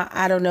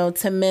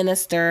 to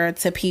minister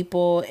to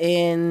people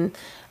in,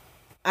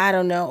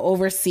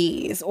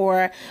 overseas,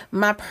 or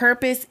my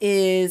purpose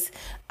is,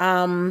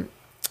 to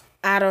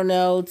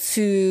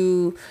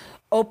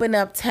open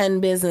up 10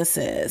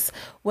 businesses,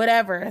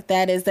 whatever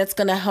that is, that's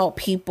going to help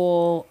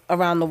people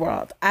around the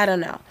world. I don't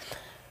know.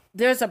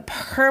 There's a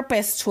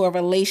purpose to a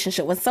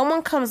relationship. When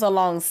someone comes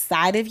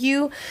alongside of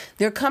you,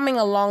 they're coming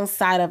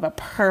alongside of a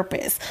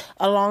purpose,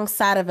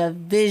 alongside of a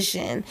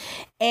vision.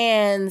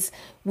 And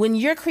when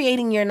you're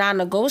creating your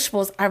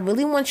non-negotiables, I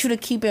really want you to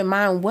keep in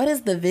mind, what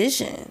is the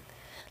vision?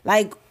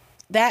 Like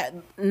that,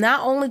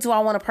 not only do I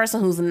want a person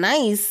who's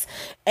nice,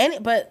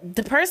 but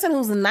the person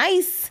who's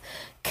nice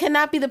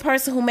cannot be the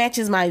person who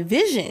matches my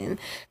vision,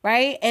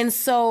 right? And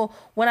so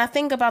when I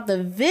think about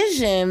the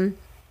vision,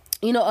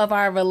 of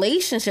our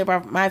relationship,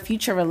 or my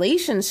future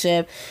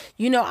relationship,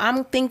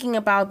 I'm thinking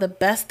about the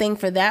best thing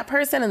for that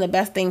person and the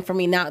best thing for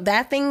me. Now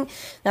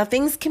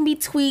things can be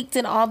tweaked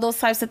and all those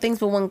types of things,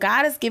 but when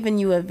God has given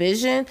you a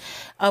vision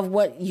of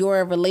what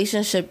your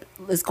relationship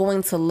is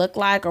going to look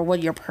like or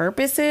what your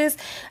purpose is,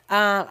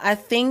 I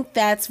think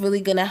that's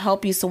really going to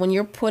help you. So when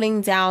you're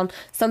putting down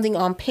something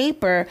on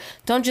paper,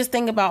 don't just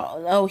think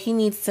about, oh, he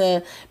needs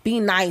to be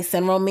nice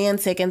and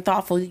romantic and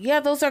thoughtful. Yeah,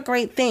 those are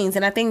great things.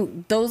 And I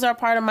think those are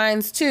part of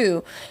mine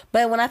too.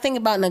 But when I think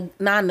about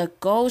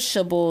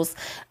non-negotiables,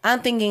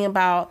 I'm thinking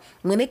about,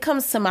 when it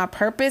comes to my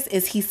purpose,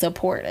 is he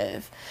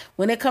supportive?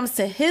 When it comes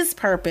to his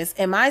purpose,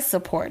 am I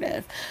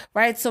supportive?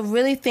 Right? So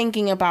really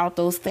thinking about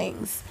those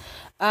things.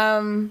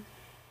 And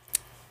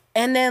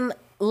then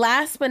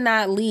last but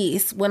not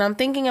least, when I'm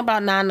thinking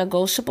about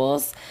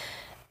non-negotiables,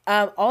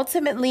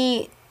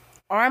 ultimately,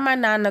 are my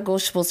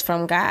non-negotiables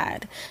from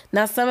God?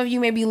 Now, some of you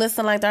may be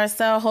listening like,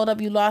 Darcel, hold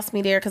up, you lost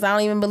me there because I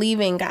don't even believe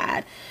in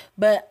God.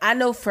 But I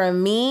know for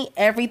me,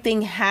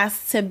 everything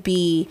has to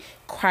be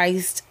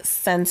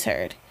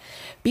Christ-centered.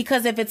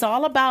 Because if it's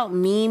all about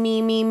me,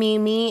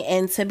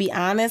 and to be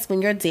honest,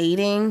 when you're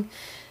dating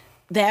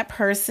that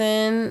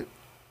person,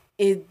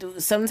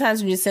 sometimes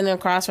when you're sitting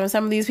across from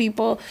some of these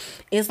people,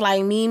 it's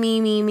like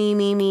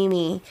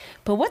me.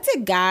 But what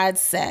did God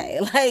say?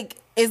 Like,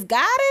 is God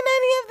in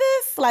any of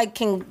this? Like,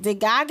 did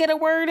God get a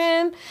word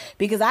in?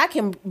 Because I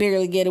can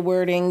barely get a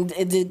word in.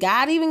 Did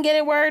God even get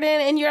a word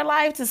in your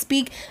life to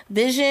speak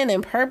vision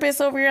and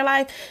purpose over your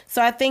life?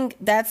 So I think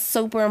that's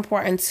super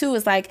important too.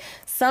 It's like,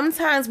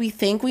 sometimes we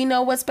think we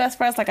know what's best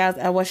for us. Like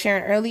I was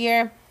sharing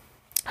earlier,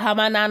 how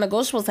my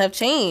non-negotiables have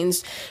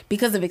changed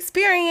because of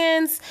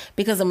experience,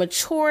 because of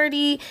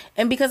maturity,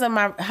 and because of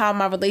how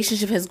my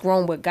relationship has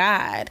grown with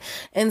God.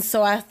 And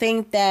so I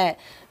think that,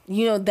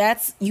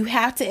 you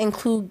have to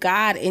include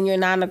God in your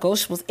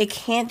non-negotiables. It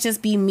can't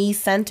just be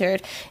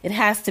me-centered. It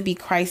has to be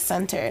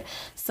Christ-centered.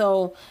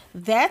 So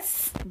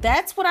that's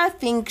what I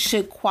think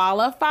should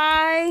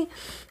qualify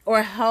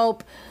or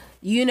help,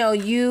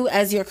 you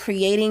as you're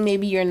creating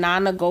maybe your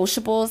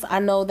non-negotiables. I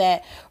know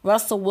that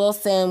Russell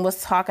Wilson was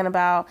talking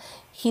about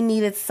he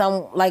needed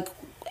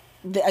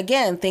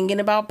again, thinking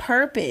about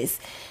purpose.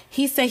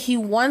 He said he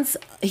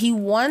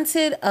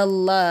wanted a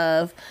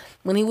love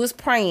when he was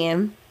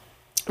praying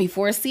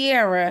before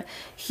Ciara.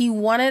 He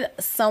wanted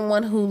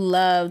someone who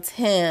loved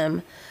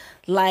him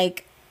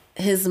like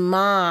his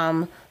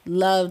mom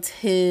loved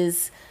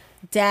his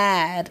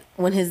dad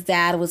when his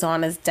dad was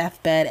on his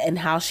deathbed, and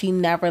how she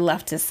never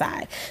left his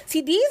side.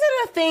 See, these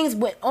are the things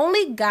where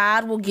only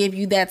God will give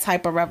you that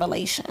type of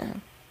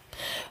revelation.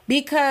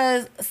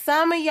 Because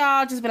some of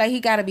y'all just be like, he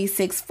gotta be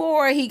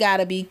 6'4", he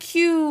gotta be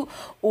cute,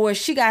 or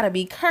she gotta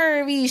be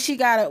curvy, she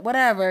gotta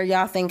whatever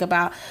y'all think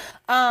about.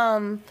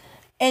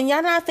 And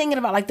y'all not thinking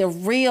about like the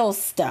real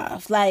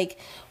stuff. Like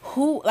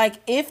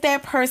if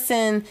that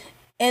person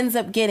ends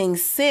up getting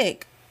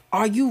sick,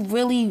 are you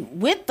really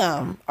with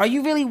them? Are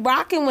you really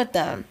rocking with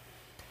them?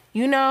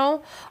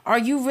 Are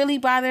you really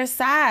by their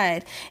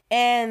side?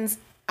 And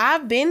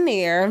I've been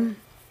there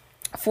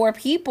for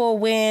people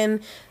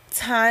when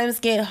times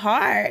get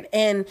hard,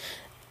 and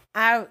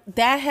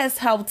that has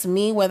helped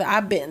me, whether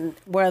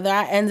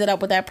I ended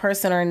up with that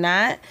person or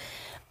not.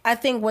 I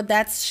think what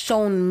that's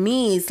shown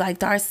me is like,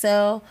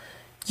 Darcel,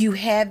 you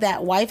have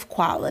that wife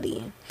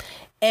quality.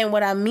 And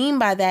what I mean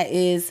by that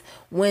is,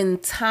 when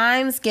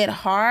times get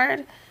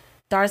hard,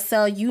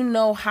 Darcel, you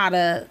know how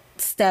to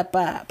step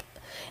up.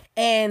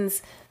 And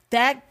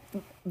that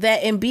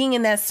in being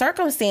in that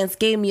circumstance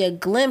gave me a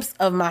glimpse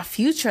of my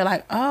future.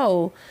 Like,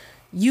 oh,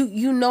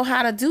 you know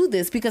how to do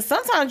this, because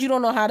sometimes you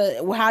don't know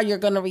how you're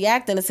going to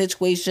react in a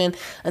situation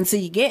until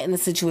you get in the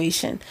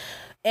situation.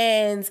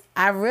 And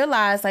I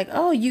realized like,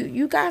 oh,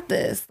 you got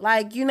this.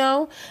 Like,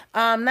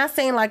 not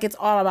saying like it's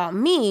all about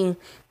me.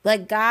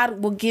 Like,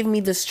 God will give me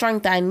the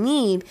strength I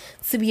need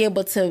to be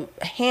able to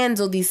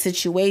handle these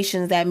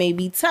situations that may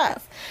be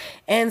tough.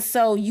 And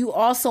so you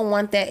also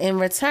want that in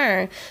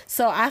return.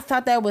 So I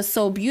thought that was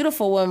so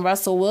beautiful when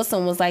Russell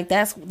Wilson was like,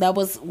 that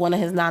was one of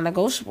his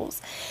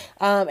non-negotiables.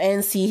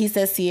 And he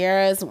says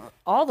Ciara's,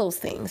 all those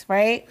things,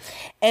 right?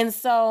 And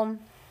so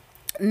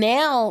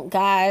now,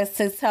 guys,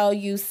 to tell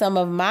you some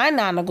of my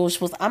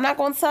non-negotiables, I'm not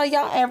going to tell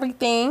y'all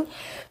everything,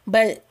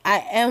 but I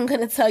am going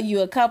to tell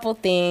you a couple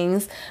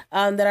things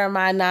that are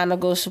my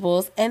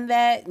non-negotiables, and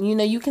that,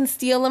 you can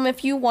steal them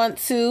if you want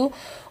to,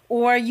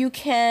 or you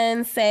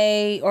can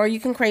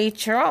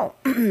create your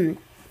own.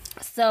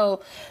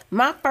 So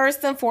my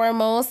first and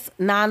foremost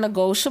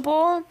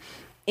non-negotiable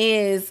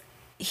is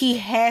he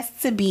has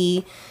to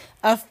be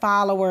a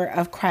follower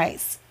of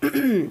Christ.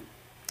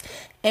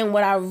 And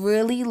what I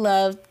really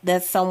loved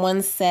that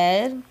someone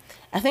said,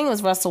 I think it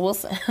was Russell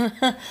Wilson,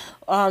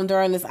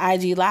 during this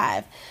IG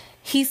Live.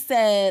 He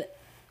said,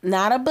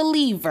 not a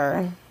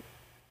believer,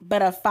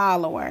 but a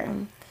follower.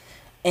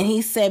 And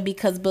he said,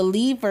 because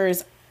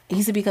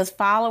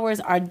followers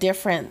are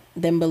different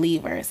than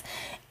believers.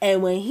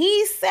 And when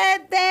he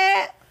said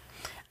that,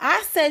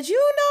 I said, you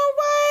know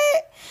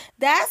what?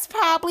 That's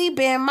probably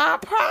been my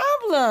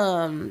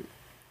problem.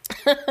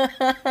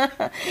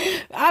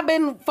 I've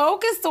been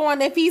focused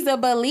on if he's a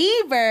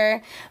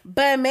believer,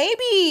 but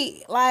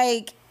maybe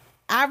like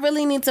I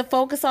really need to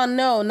focus on,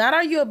 no, not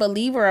are you a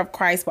believer of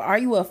Christ, but are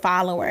you a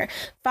follower?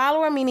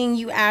 Follower meaning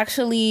you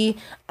actually,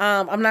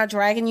 I'm not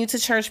dragging you to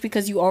church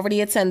because you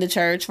already attend the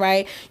church,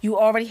 right? You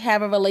already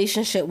have a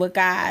relationship with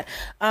God.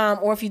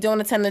 Or if you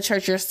don't attend the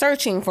church, you're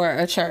searching for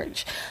a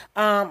church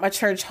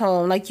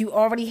home. Like you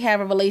already have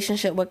a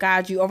relationship with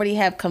God. You already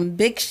have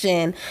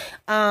conviction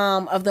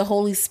of the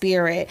Holy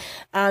Spirit.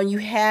 You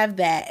have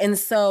that. And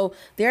so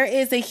there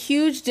is a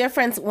huge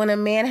difference when a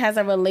man has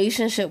a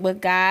relationship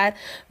with God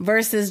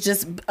versus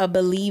just a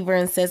believer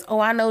and says,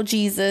 oh, I know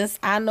Jesus.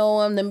 I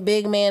know him, the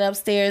big man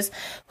upstairs.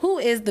 Who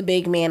is the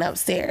big man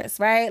upstairs,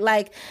 right?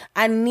 Like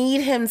I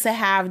need him to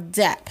have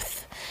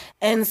depth.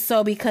 And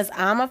so because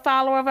I'm a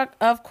follower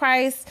of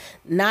Christ,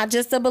 not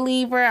just a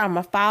believer, I'm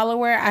a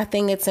follower, I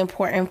think it's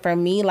important for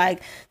me.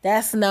 Like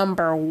that's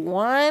number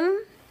one.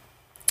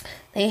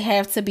 They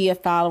have to be a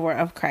follower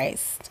of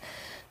Christ.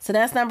 So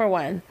that's number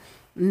one.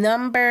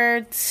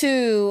 Number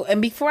two,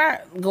 and before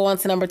I go on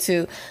to number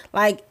two,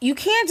 like you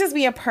can't just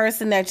be a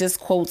person that just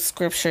quotes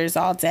scriptures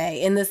all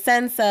day in the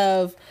sense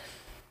of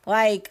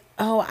like,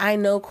 oh, I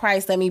know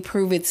Christ, let me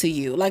prove it to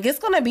you. Like it's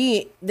going to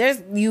be,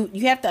 you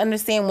have to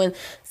understand when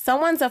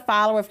someone's a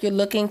follower, if you're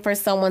looking for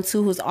someone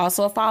too who's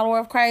also a follower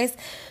of Christ,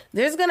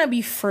 there's going to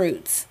be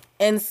fruits.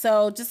 And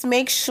so just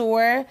make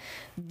sure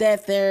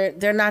that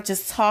they're not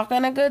just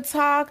talking a good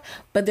talk,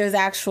 but there's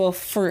actual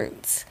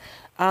fruit.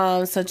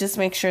 So just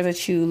make sure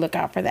that you look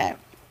out for that.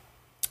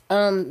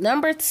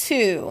 Number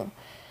two,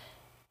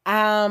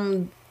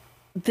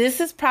 this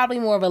is probably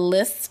more of a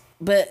list,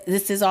 but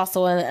this is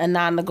also a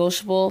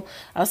non-negotiable.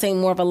 I was saying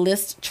more of a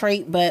list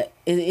trait, but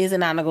it is a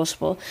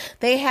non-negotiable.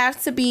 They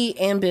have to be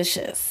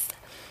ambitious.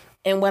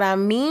 And what I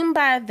mean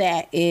by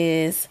that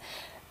is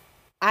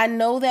I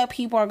know that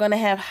people are going to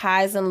have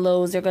highs and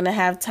lows. They're going to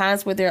have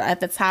times where they're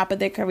at the top of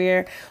their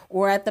career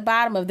or at the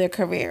bottom of their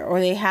career, or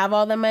they have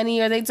all the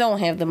money or they don't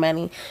have the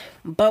money.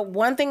 But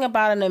one thing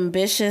about an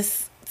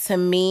ambitious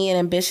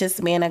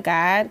man of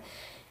God,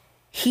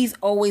 he's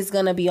always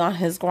going to be on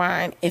his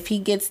grind. If he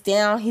gets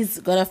down, he's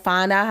going to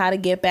find out how to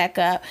get back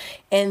up.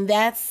 And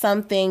that's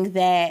something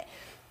that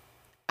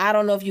I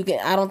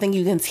don't think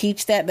you can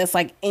teach that. That's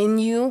like in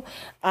you.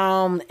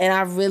 And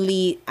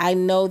I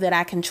know that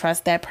I can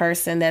trust that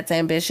person that's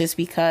ambitious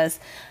because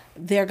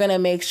they're going to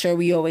make sure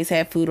we always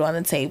have food on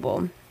the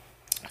table.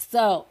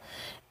 So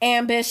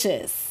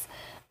ambitious.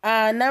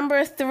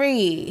 Number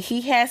three,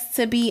 he has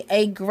to be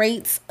a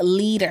great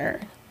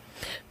leader.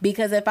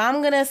 Because if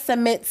I'm going to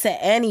submit to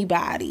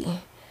anybody,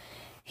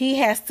 he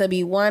has to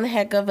be one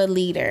heck of a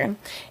leader.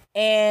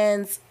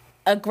 And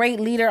a great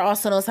leader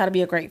also knows how to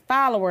be a great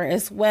follower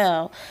as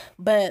well.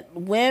 But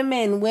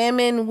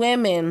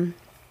women,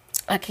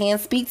 I can't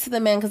speak to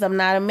the men because I'm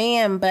not a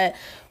man, but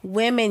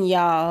women,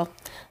 y'all,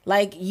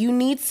 like you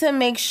need to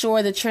make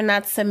sure that you're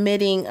not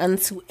submitting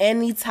unto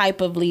any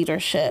type of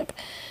leadership.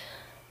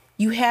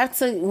 You have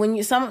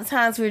to,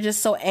 sometimes we're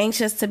just so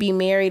anxious to be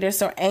married or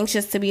so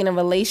anxious to be in a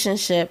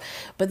relationship,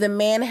 but the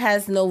man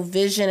has no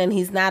vision and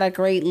he's not a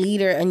great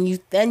leader. And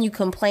then you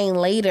complain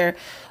later,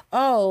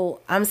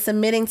 oh, I'm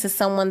submitting to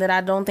someone that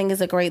I don't think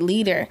is a great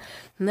leader.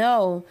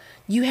 No,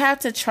 you have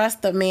to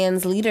trust the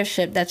man's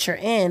leadership that you're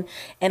in.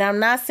 And I'm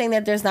not saying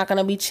that there's not going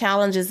to be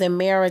challenges in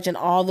marriage and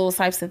all those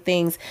types of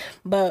things,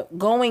 but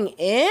going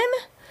into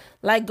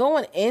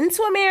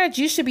a marriage,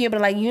 you should be able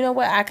to you know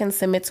what, I can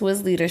submit to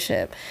his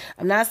leadership.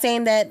 I'm not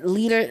saying that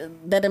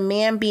a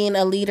man being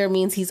a leader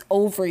means he's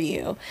over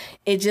you.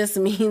 It just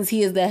means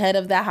he is the head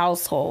of the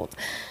household.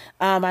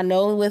 I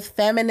know with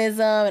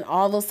feminism and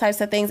all those types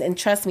of things, and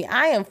trust me,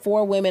 I am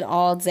for women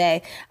all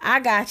day.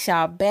 I got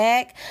y'all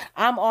back.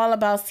 I'm all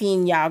about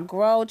seeing y'all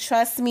grow.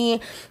 Trust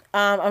me.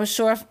 I'm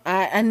sure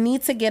I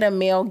need to get a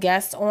male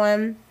guest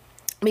on,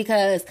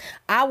 because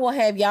I will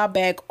have y'all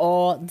back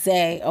all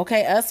day.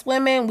 Okay, us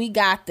women, we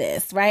got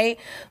this, right?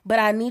 But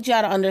I need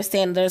y'all to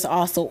understand there's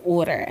also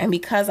order. And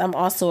because I'm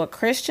also a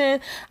Christian,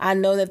 I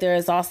know that there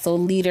is also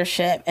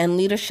leadership, and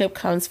leadership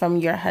comes from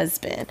your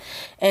husband.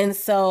 And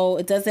so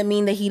it doesn't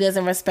mean that he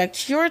doesn't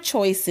respect your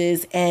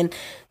choices and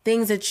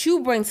things that you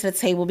bring to the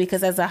table,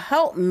 because as a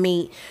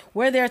helpmate,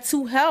 we're there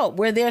to help.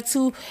 We're there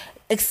to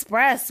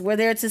express. We're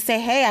there to say,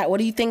 hey, what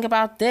do you think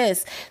about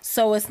this?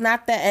 So it's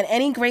not that, and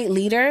any great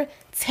leader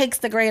takes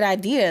the great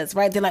ideas,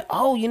 right? They're like,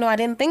 oh, I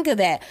didn't think of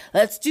that.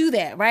 Let's do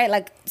that,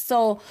 right?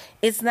 So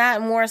it's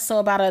not more so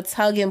about a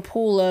tug and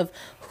pull of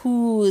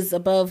who is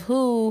above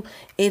who.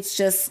 It's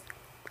just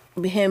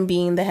him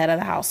being the head of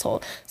the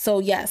household. So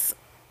yes,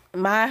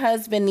 my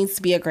husband needs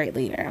to be a great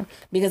leader,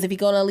 because if he's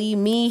going to lead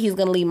me, he's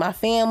going to lead my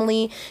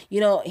family.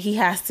 He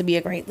has to be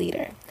a great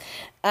leader.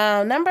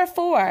 Number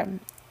four,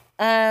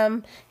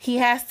 he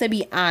has to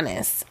be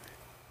honest.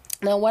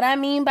 Now, what I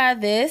mean by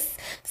this,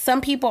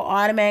 some people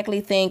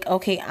automatically think,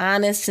 okay,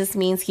 honest just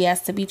means he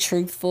has to be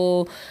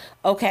truthful.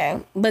 Okay,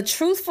 but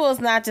truthful is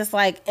not just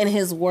in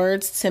his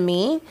words to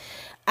me.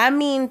 I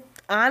mean,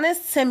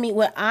 honest to me,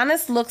 what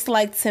honest looks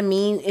like to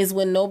me is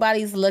when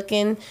nobody's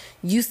looking,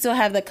 you still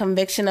have the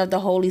conviction of the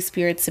Holy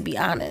Spirit to be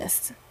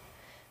honest.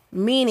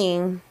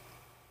 Meaning,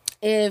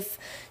 if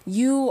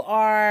you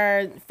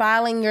are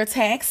filing your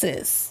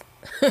taxes,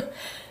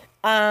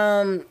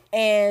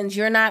 and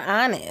you're not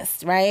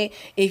honest, right?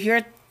 If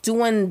you're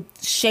doing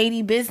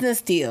shady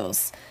business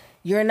deals,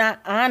 you're not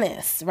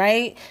honest,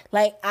 right?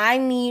 Like, I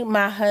need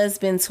my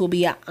husband to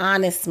be an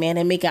honest man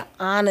and make an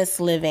honest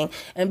living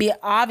and be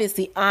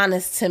obviously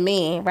honest to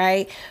me,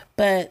 right?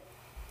 But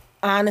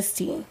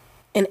honesty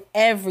in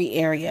every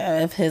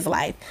area of his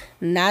life,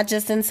 not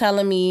just in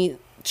telling me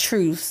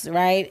truths,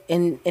 right?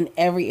 In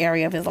every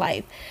area of his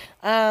life.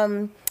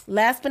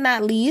 Last but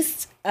not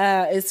least,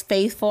 is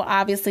faithful.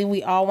 Obviously,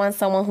 we all want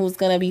someone who's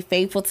going to be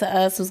faithful to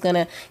us, who's going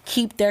to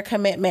keep their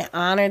commitment,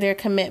 honor their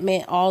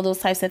commitment, all those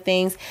types of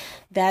things.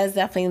 That is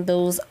definitely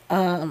those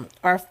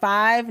are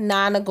 5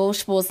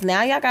 non-negotiables.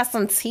 Now y'all got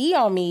some tea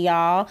on me,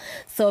 y'all.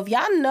 So if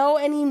y'all know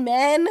any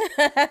men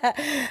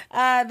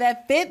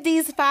that fit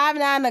these 5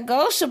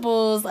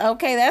 non-negotiables,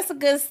 okay, that's a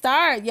good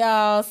start,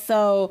 y'all.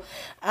 So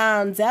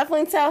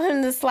definitely tell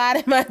him to slide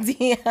in my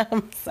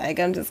DMs. Like,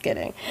 I'm just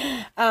kidding.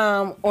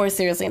 Or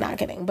seriously not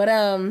kidding. But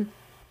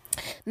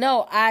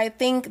no, I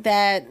think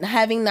that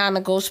having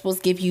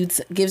non-negotiables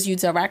gives you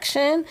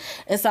direction.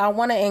 And so I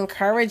want to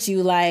encourage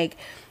you, like,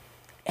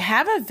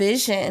 have a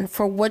vision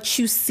for what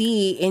you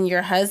see in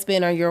your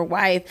husband or your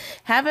wife.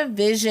 Have a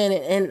vision.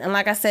 And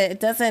like I said, it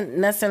doesn't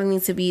necessarily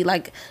need to be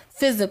like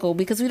physical,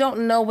 because we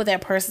don't know what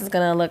that person's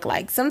going to look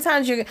like.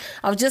 Sometimes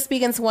I was just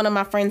speaking to one of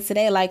my friends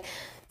today, like,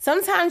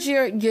 sometimes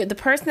you're the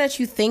person that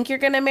you think you're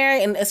going to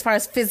marry, and as far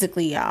as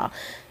physically, y'all,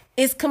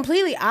 is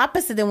completely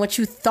opposite than what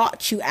you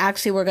thought you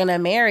actually were going to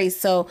marry.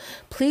 So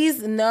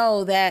please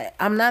know that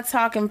I'm not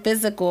talking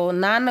physical.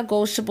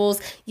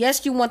 Non-negotiables,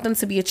 yes, you want them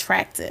to be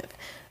attractive.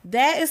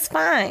 That is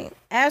fine.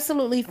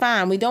 Absolutely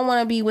fine. We don't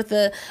want to be with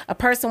a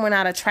person we're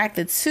not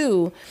attracted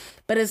to,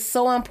 but it's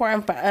so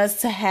important for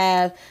us to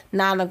have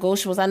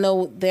non-negotiables. I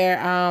know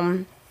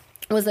there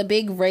was a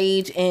big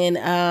rage in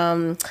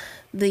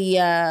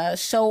the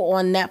show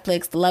on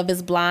Netflix, Love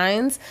is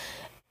Blind,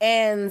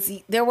 and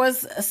there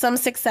was some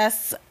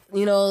success,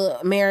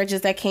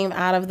 marriages that came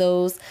out of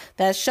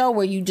that show,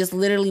 where you just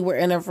literally were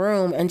in a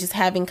room and just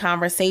having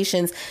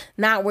conversations,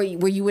 not where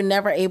you were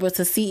never able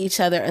to see each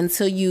other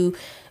until you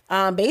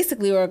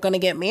basically we're going to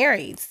get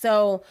married.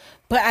 So,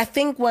 but I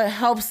think what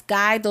helps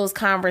guide those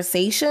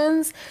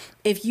conversations,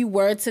 if you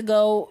were to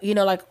go,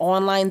 like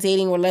online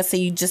dating, or let's say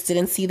you just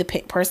didn't see the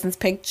person's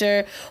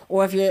picture,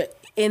 or if you're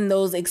in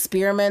those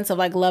experiments of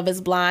like Love is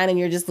Blind and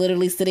you're just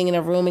literally sitting in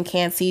a room and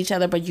can't see each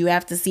other, but you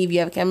have to see if you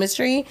have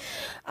chemistry.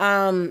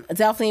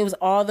 Definitely, it was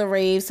all the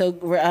rave. So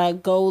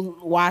go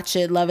watch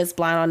it. Love is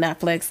Blind on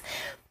Netflix.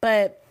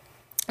 But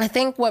I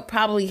think what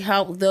probably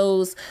helped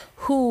those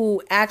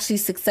who actually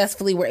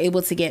successfully were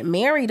able to get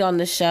married on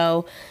the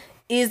show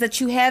is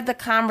that you have the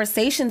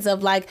conversations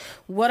of like,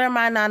 what are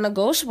my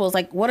non-negotiables?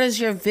 Like, what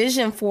is your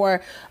vision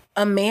for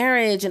a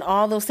marriage and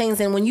all those things?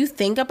 And when you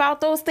think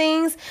about those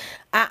things,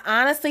 I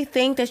honestly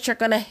think that you're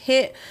going to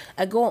hit,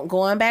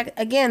 going back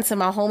again to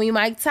my homie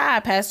Mike Ty,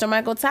 Pastor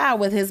Michael Ty,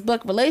 with his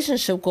book,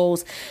 Relationship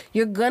Goals,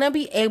 you're going to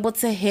be able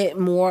to hit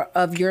more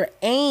of your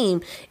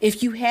aim.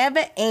 If you have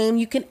an aim,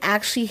 you can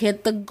actually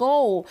hit the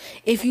goal.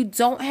 If you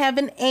don't have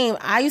an aim,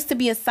 I used to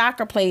be a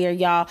soccer player,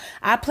 y'all.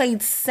 I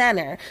played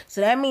center.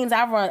 So that means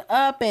I run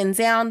up and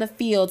down the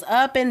fields,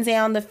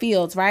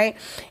 right?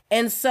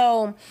 And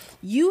so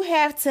you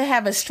have to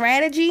have a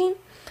strategy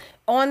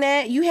on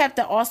that. You have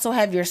to also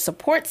have your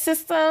support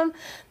system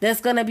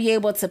that's going to be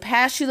able to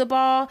pass you the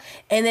ball.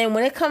 And then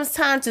when it comes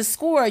time to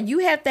score, you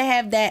have to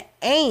have that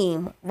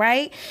aim,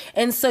 right?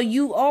 And so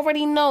you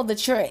already know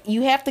that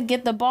you have to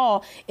get the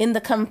ball in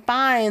the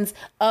confines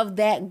of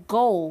that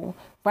goal,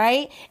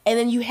 right? And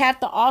then you have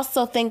to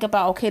also think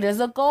about, okay, there's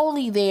a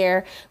goalie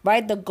there,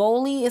 right? The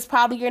goalie is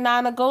probably your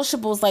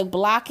non-negotiables, like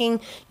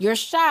blocking your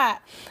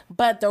shot,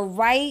 but the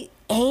right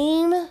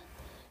aim,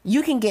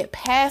 you can get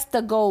past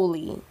the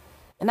goalie.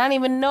 And I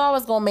didn't even know I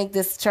was going to make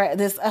this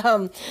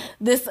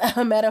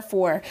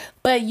metaphor,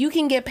 but you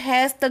can get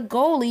past the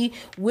goalie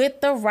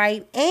with the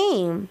right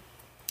aim.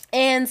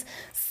 And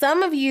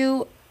some of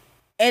you,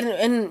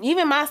 and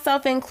even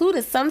myself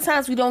included,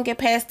 sometimes we don't get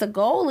past the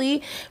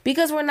goalie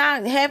because we're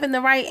not having the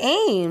right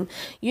aim,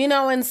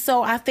 and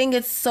so I think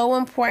it's so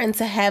important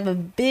to have a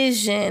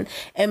vision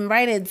and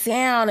write it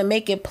down and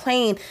make it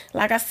plain.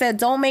 Like I said,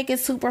 don't make it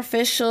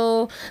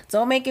superficial.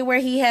 Don't make it where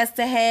he has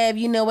to have, a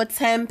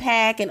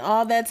 10-pack and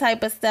all that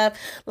type of stuff.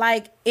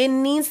 Like, it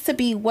needs to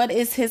be, what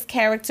is his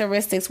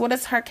characteristics? What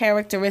is her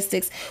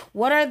characteristics?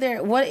 What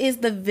is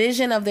the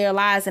vision of their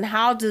lives, and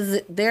how does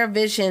their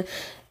vision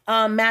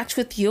match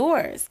with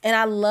yours? And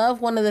I love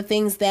one of the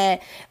things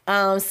that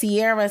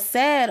Ciara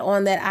said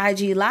on that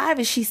IG live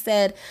is she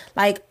said,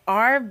 like,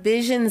 our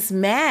visions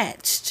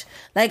matched,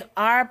 like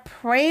our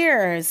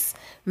prayers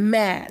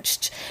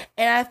matched.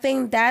 And I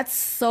think that's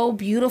so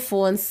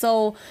beautiful and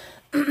so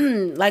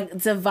like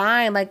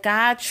divine, like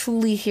God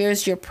truly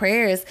hears your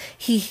prayers.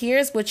 He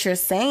hears what you're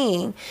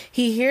saying.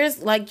 He hears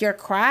like your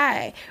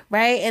cry,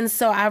 right? And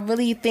so I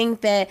really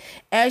think that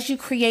as you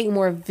create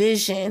more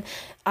vision,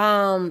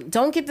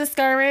 don't get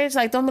discouraged.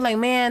 Like, don't be like,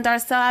 man,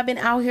 Darcel, I've been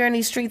out here in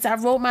these streets. I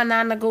wrote my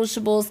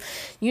non-negotiables,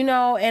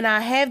 and I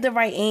have the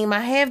right aim.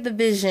 I have the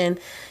vision,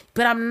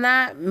 but I'm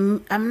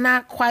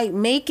not quite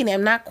making it.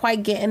 I'm not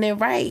quite getting it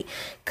right.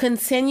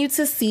 Continue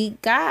to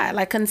seek God.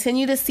 Like,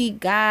 continue to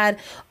seek God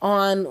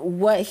on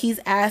what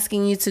he's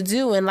asking you to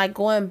do. And like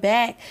going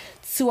back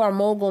to our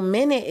Mogul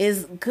Minute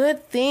is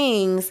good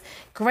things,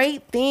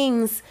 great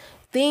things,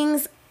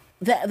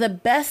 that the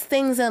best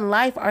things in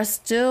life are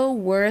still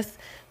worth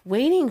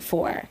waiting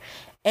for.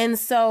 And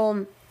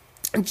so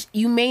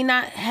you may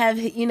not have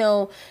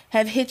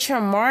hit your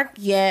mark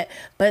yet,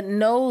 but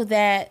know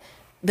that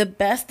the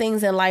best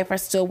things in life are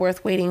still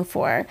worth waiting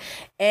for.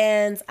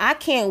 And I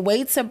can't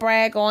wait to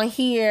brag on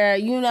here,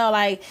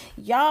 like,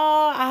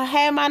 y'all, I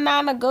had my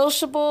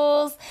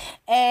non-negotiables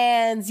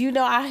and,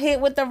 I hit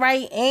with the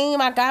right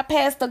aim. I got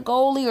past the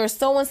goalie, or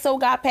so-and-so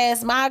got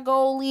past my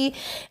goalie,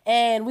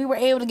 and we were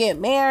able to get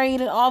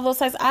married and all those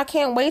things. I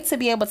can't wait to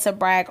be able to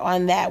brag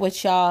on that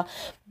with y'all.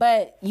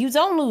 But you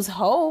don't lose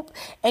hope,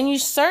 and you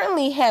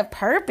certainly have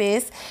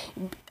purpose.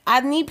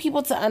 I need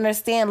people to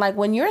understand, like,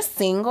 when you're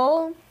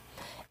single,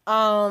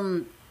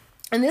 and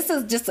this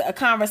is just a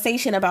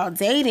conversation about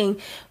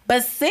dating,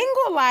 but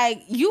single,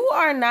 like, you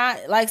are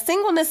not, like,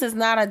 singleness is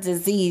not a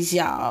disease,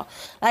 y'all.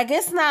 Like,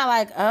 it's not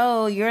like,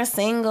 oh, you're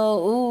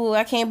single, ooh,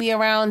 I can't be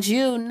around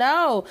you.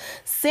 No,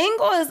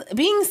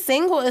 being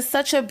single is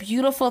such a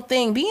beautiful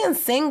thing. Being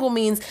single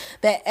means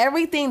that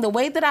everything, the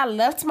way that I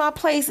left my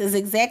place is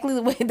exactly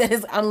the way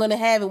that I'm going to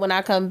have it when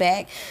I come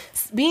back.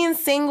 Being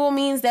single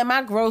means that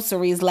my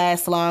groceries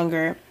last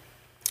longer.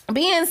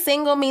 Being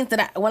single means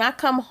that when I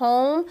come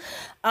home,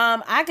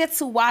 I get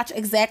to watch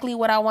exactly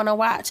what I want to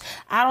watch.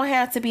 I don't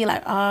have to be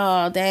like,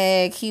 oh,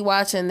 dang, he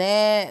watching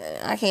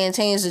that. I can't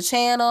change the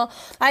channel.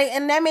 Like,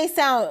 and that may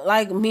sound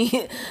like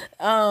me,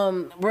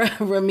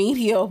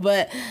 remedial,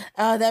 but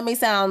that may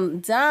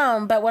sound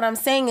dumb. But what I'm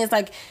saying is,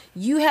 like,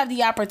 you have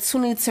the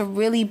opportunity to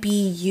really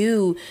be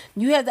you.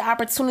 You have the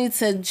opportunity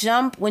to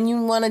jump when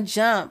you want to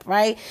jump,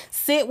 right?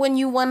 Sit when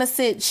you want to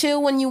sit,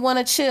 chill when you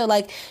want to chill.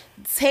 Like,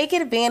 take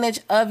advantage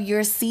of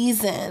your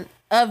season,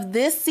 of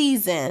this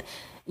season,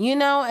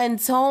 and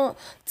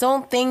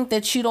don't think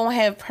that you don't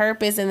have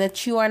purpose and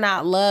that you are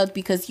not loved,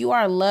 because you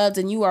are loved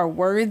and you are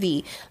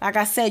worthy. Like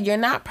I said, you're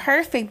not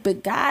perfect,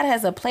 but God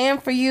has a plan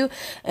for you.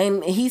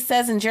 And he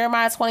says in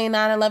Jeremiah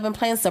 29:11,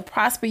 plans to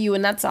prosper you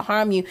and not to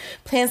harm you,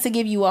 plans to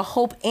give you a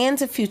hope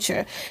and a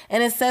future.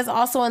 And it says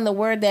also in the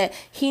word that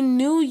he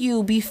knew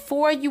you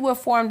before you were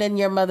formed in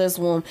your mother's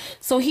womb.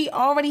 So he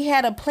already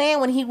had a plan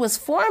when he was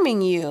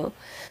forming you.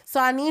 So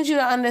I need you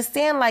to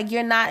understand, like,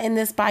 you're not in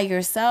this by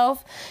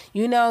yourself.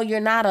 You're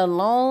not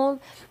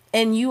alone.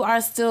 And you are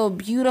still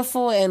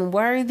beautiful and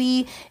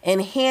worthy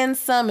and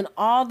handsome and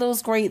all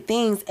those great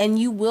things. And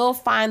you will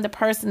find the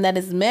person that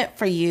is meant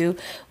for you.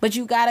 But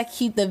you got to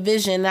keep the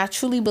vision. And I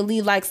truly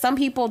believe, like, some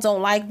people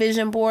don't like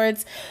vision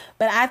boards.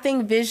 But I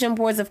think vision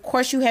boards, of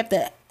course, you have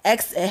to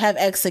have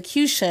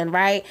execution,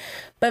 right?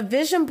 But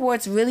vision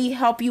boards really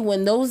help you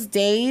in those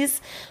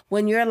days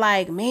when you're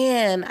like,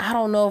 man, I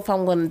don't know if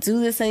I'm going to do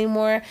this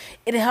anymore.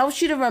 It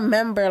helps you to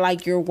remember,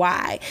 like, your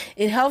why.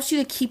 It helps you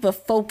to keep a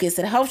focus.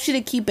 It helps you to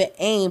keep an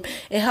aim.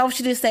 It helps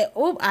you to say,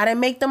 oh, I didn't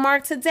make the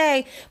mark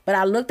today, but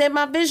I looked at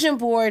my vision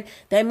board.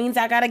 That means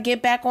I got to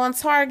get back on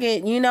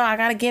target. I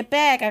got to get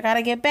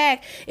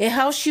back. It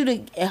helps you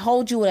to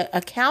hold you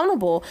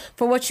accountable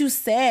for what you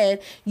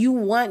said you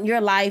want your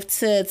life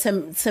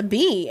to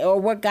be, or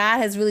what God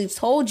has really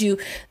told you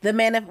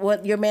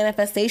what your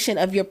manifestation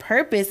of your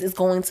purpose is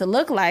going to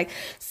look like.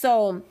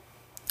 So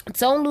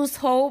don't lose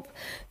hope.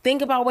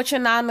 Think about what your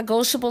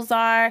non-negotiables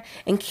are,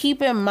 and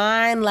keep in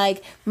mind,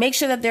 like, make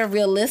sure that they're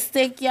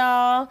realistic,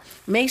 y'all.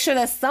 Make sure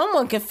that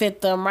someone can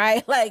fit them,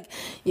 right? Like,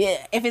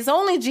 yeah, if it's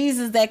only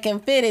Jesus that can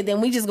fit it, then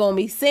we just gonna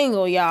be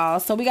single, y'all.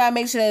 So we gotta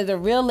make sure that they're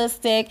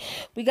realistic.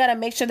 We gotta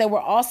make sure that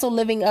we're also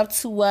living up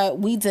to what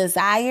we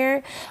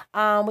desire.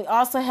 We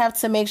also have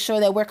to make sure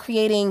that we're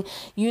creating,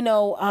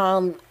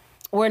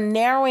 we're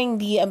narrowing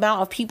the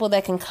amount of people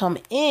that can come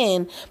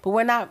in, but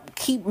we're not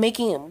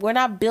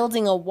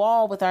building a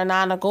wall with our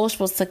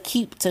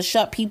non-negotiables to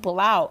shut people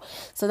out.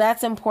 So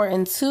that's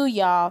important too,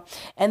 y'all.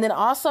 And then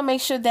also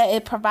make sure that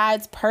it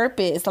provides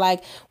purpose.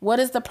 Like, what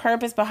is the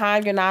purpose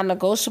behind your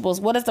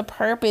non-negotiables? What is the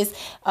purpose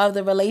of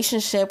the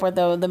relationship or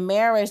the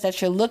marriage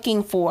that you're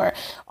looking for?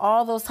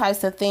 All those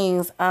types of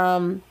things.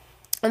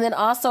 And then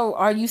also,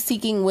 are you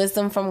seeking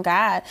wisdom from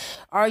God?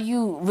 Are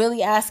you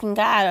really asking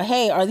God,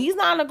 hey, are these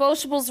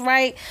non-negotiables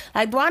right?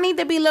 Like, do I need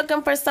to be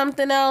looking for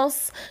something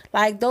else?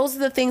 Like, those are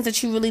the things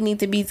that you really need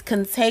to be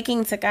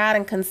taking to God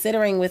and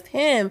considering with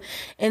him.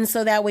 And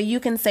so that way you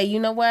can say, you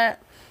know what?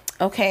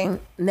 Okay,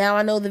 now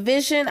I know the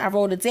vision. I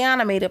wrote it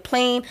down. I made it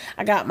plain.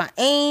 I got my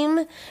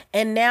aim.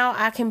 And now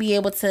I can be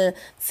able to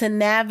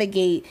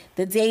navigate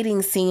the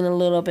dating scene a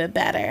little bit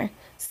better.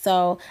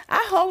 So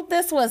I hope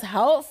this was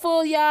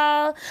helpful,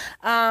 y'all.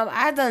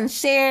 I done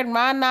shared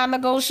my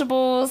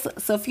non-negotiables.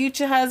 So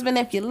future husband,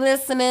 if you're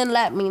listening,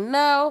 let me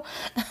know.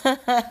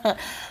 But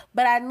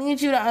I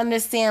need you to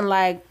understand,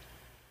 like,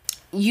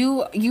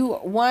 you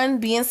one,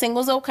 being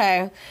single is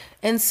okay,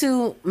 and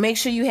two, make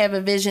sure you have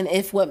a vision.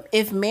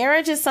 If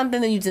marriage is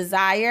something that you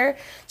desire,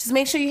 just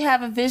make sure you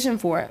have a vision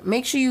for it.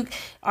 Make sure you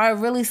are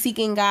really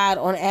seeking God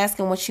on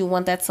asking what you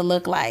want that to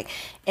look like.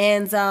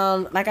 And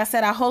like I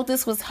said, I hope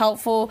this was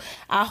helpful.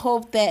 I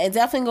hope that, and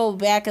definitely go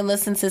back and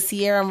listen to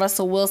Ciara and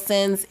Russell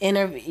Wilson's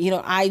interview.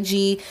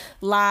 IG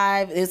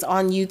live is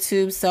on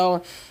YouTube,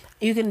 so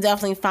you can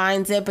definitely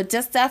find it. But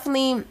just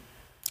definitely,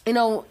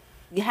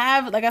 you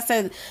have, like I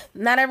said,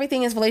 not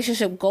everything is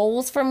relationship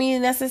goals for me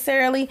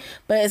necessarily,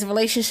 but it's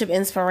relationship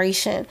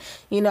inspiration.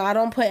 I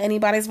don't put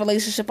anybody's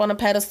relationship on a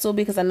pedestal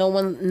because I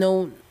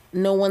know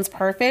no one's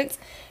perfect,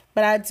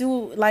 but I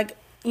do, like,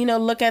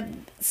 look at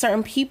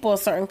certain people,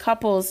 certain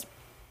couples,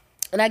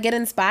 and I get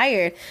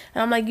inspired.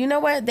 And I'm like, you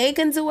know what? They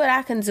can do it.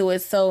 I can do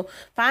it. So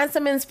find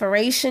some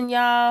inspiration,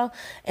 y'all.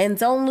 And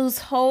don't lose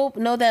hope.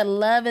 Know that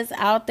love is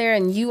out there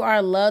and you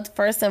are loved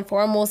first and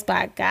foremost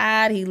by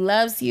God. He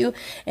loves you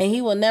and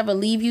he will never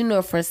leave you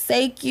nor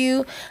forsake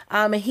you.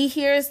 And he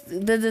hears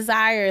the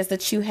desires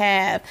that you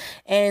have.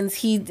 And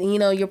he,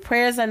 your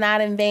prayers are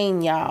not in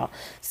vain, y'all.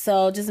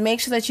 So just make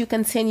sure that you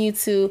continue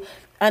to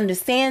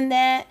understand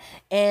that.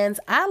 And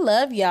I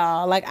love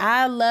y'all. Like,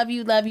 I love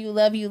you.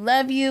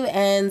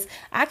 And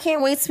I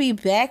can't wait to be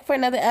back for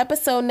another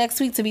episode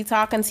next week to be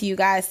talking to you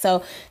guys.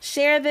 So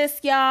share this,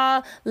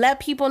 y'all. Let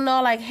people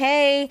know, like,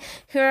 hey,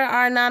 here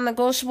are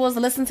non-negotiables.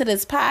 Listen to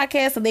this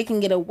podcast so they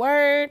can get a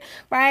word,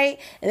 right?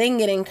 And they can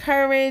get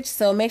encouraged.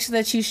 So make sure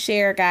that you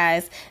share,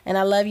 guys. And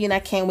I love you, and I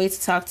can't wait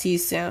to talk to you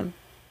soon.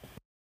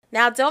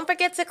 Now, don't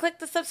forget to click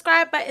the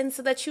subscribe button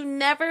so that you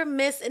never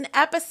miss an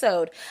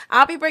episode.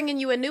 I'll be bringing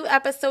you a new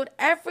episode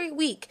every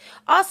week.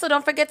 Also,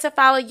 don't forget to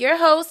follow your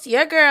host,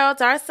 your girl,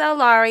 Darcel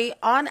Laurie,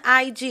 on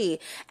IG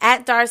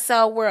at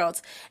Darcel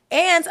World.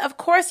 And, of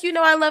course,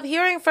 I love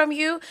hearing from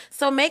you.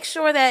 So make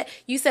sure that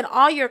you send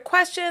all your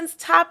questions,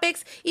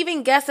 topics,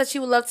 even guests that you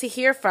would love to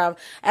hear from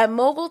at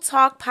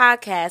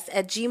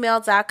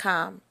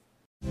mogultalkpodcast@gmail.com.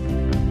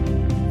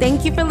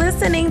 Thank you for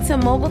listening to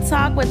Mogul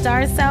Talk with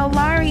Darcel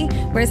Laurie,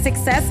 where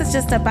success is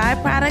just a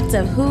byproduct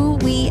of who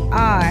we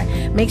are.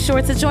 Make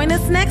sure to join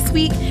us next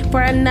week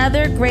for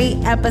another great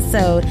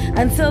episode.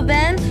 Until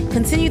then,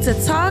 continue to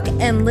talk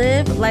and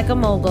live like a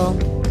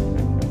mogul.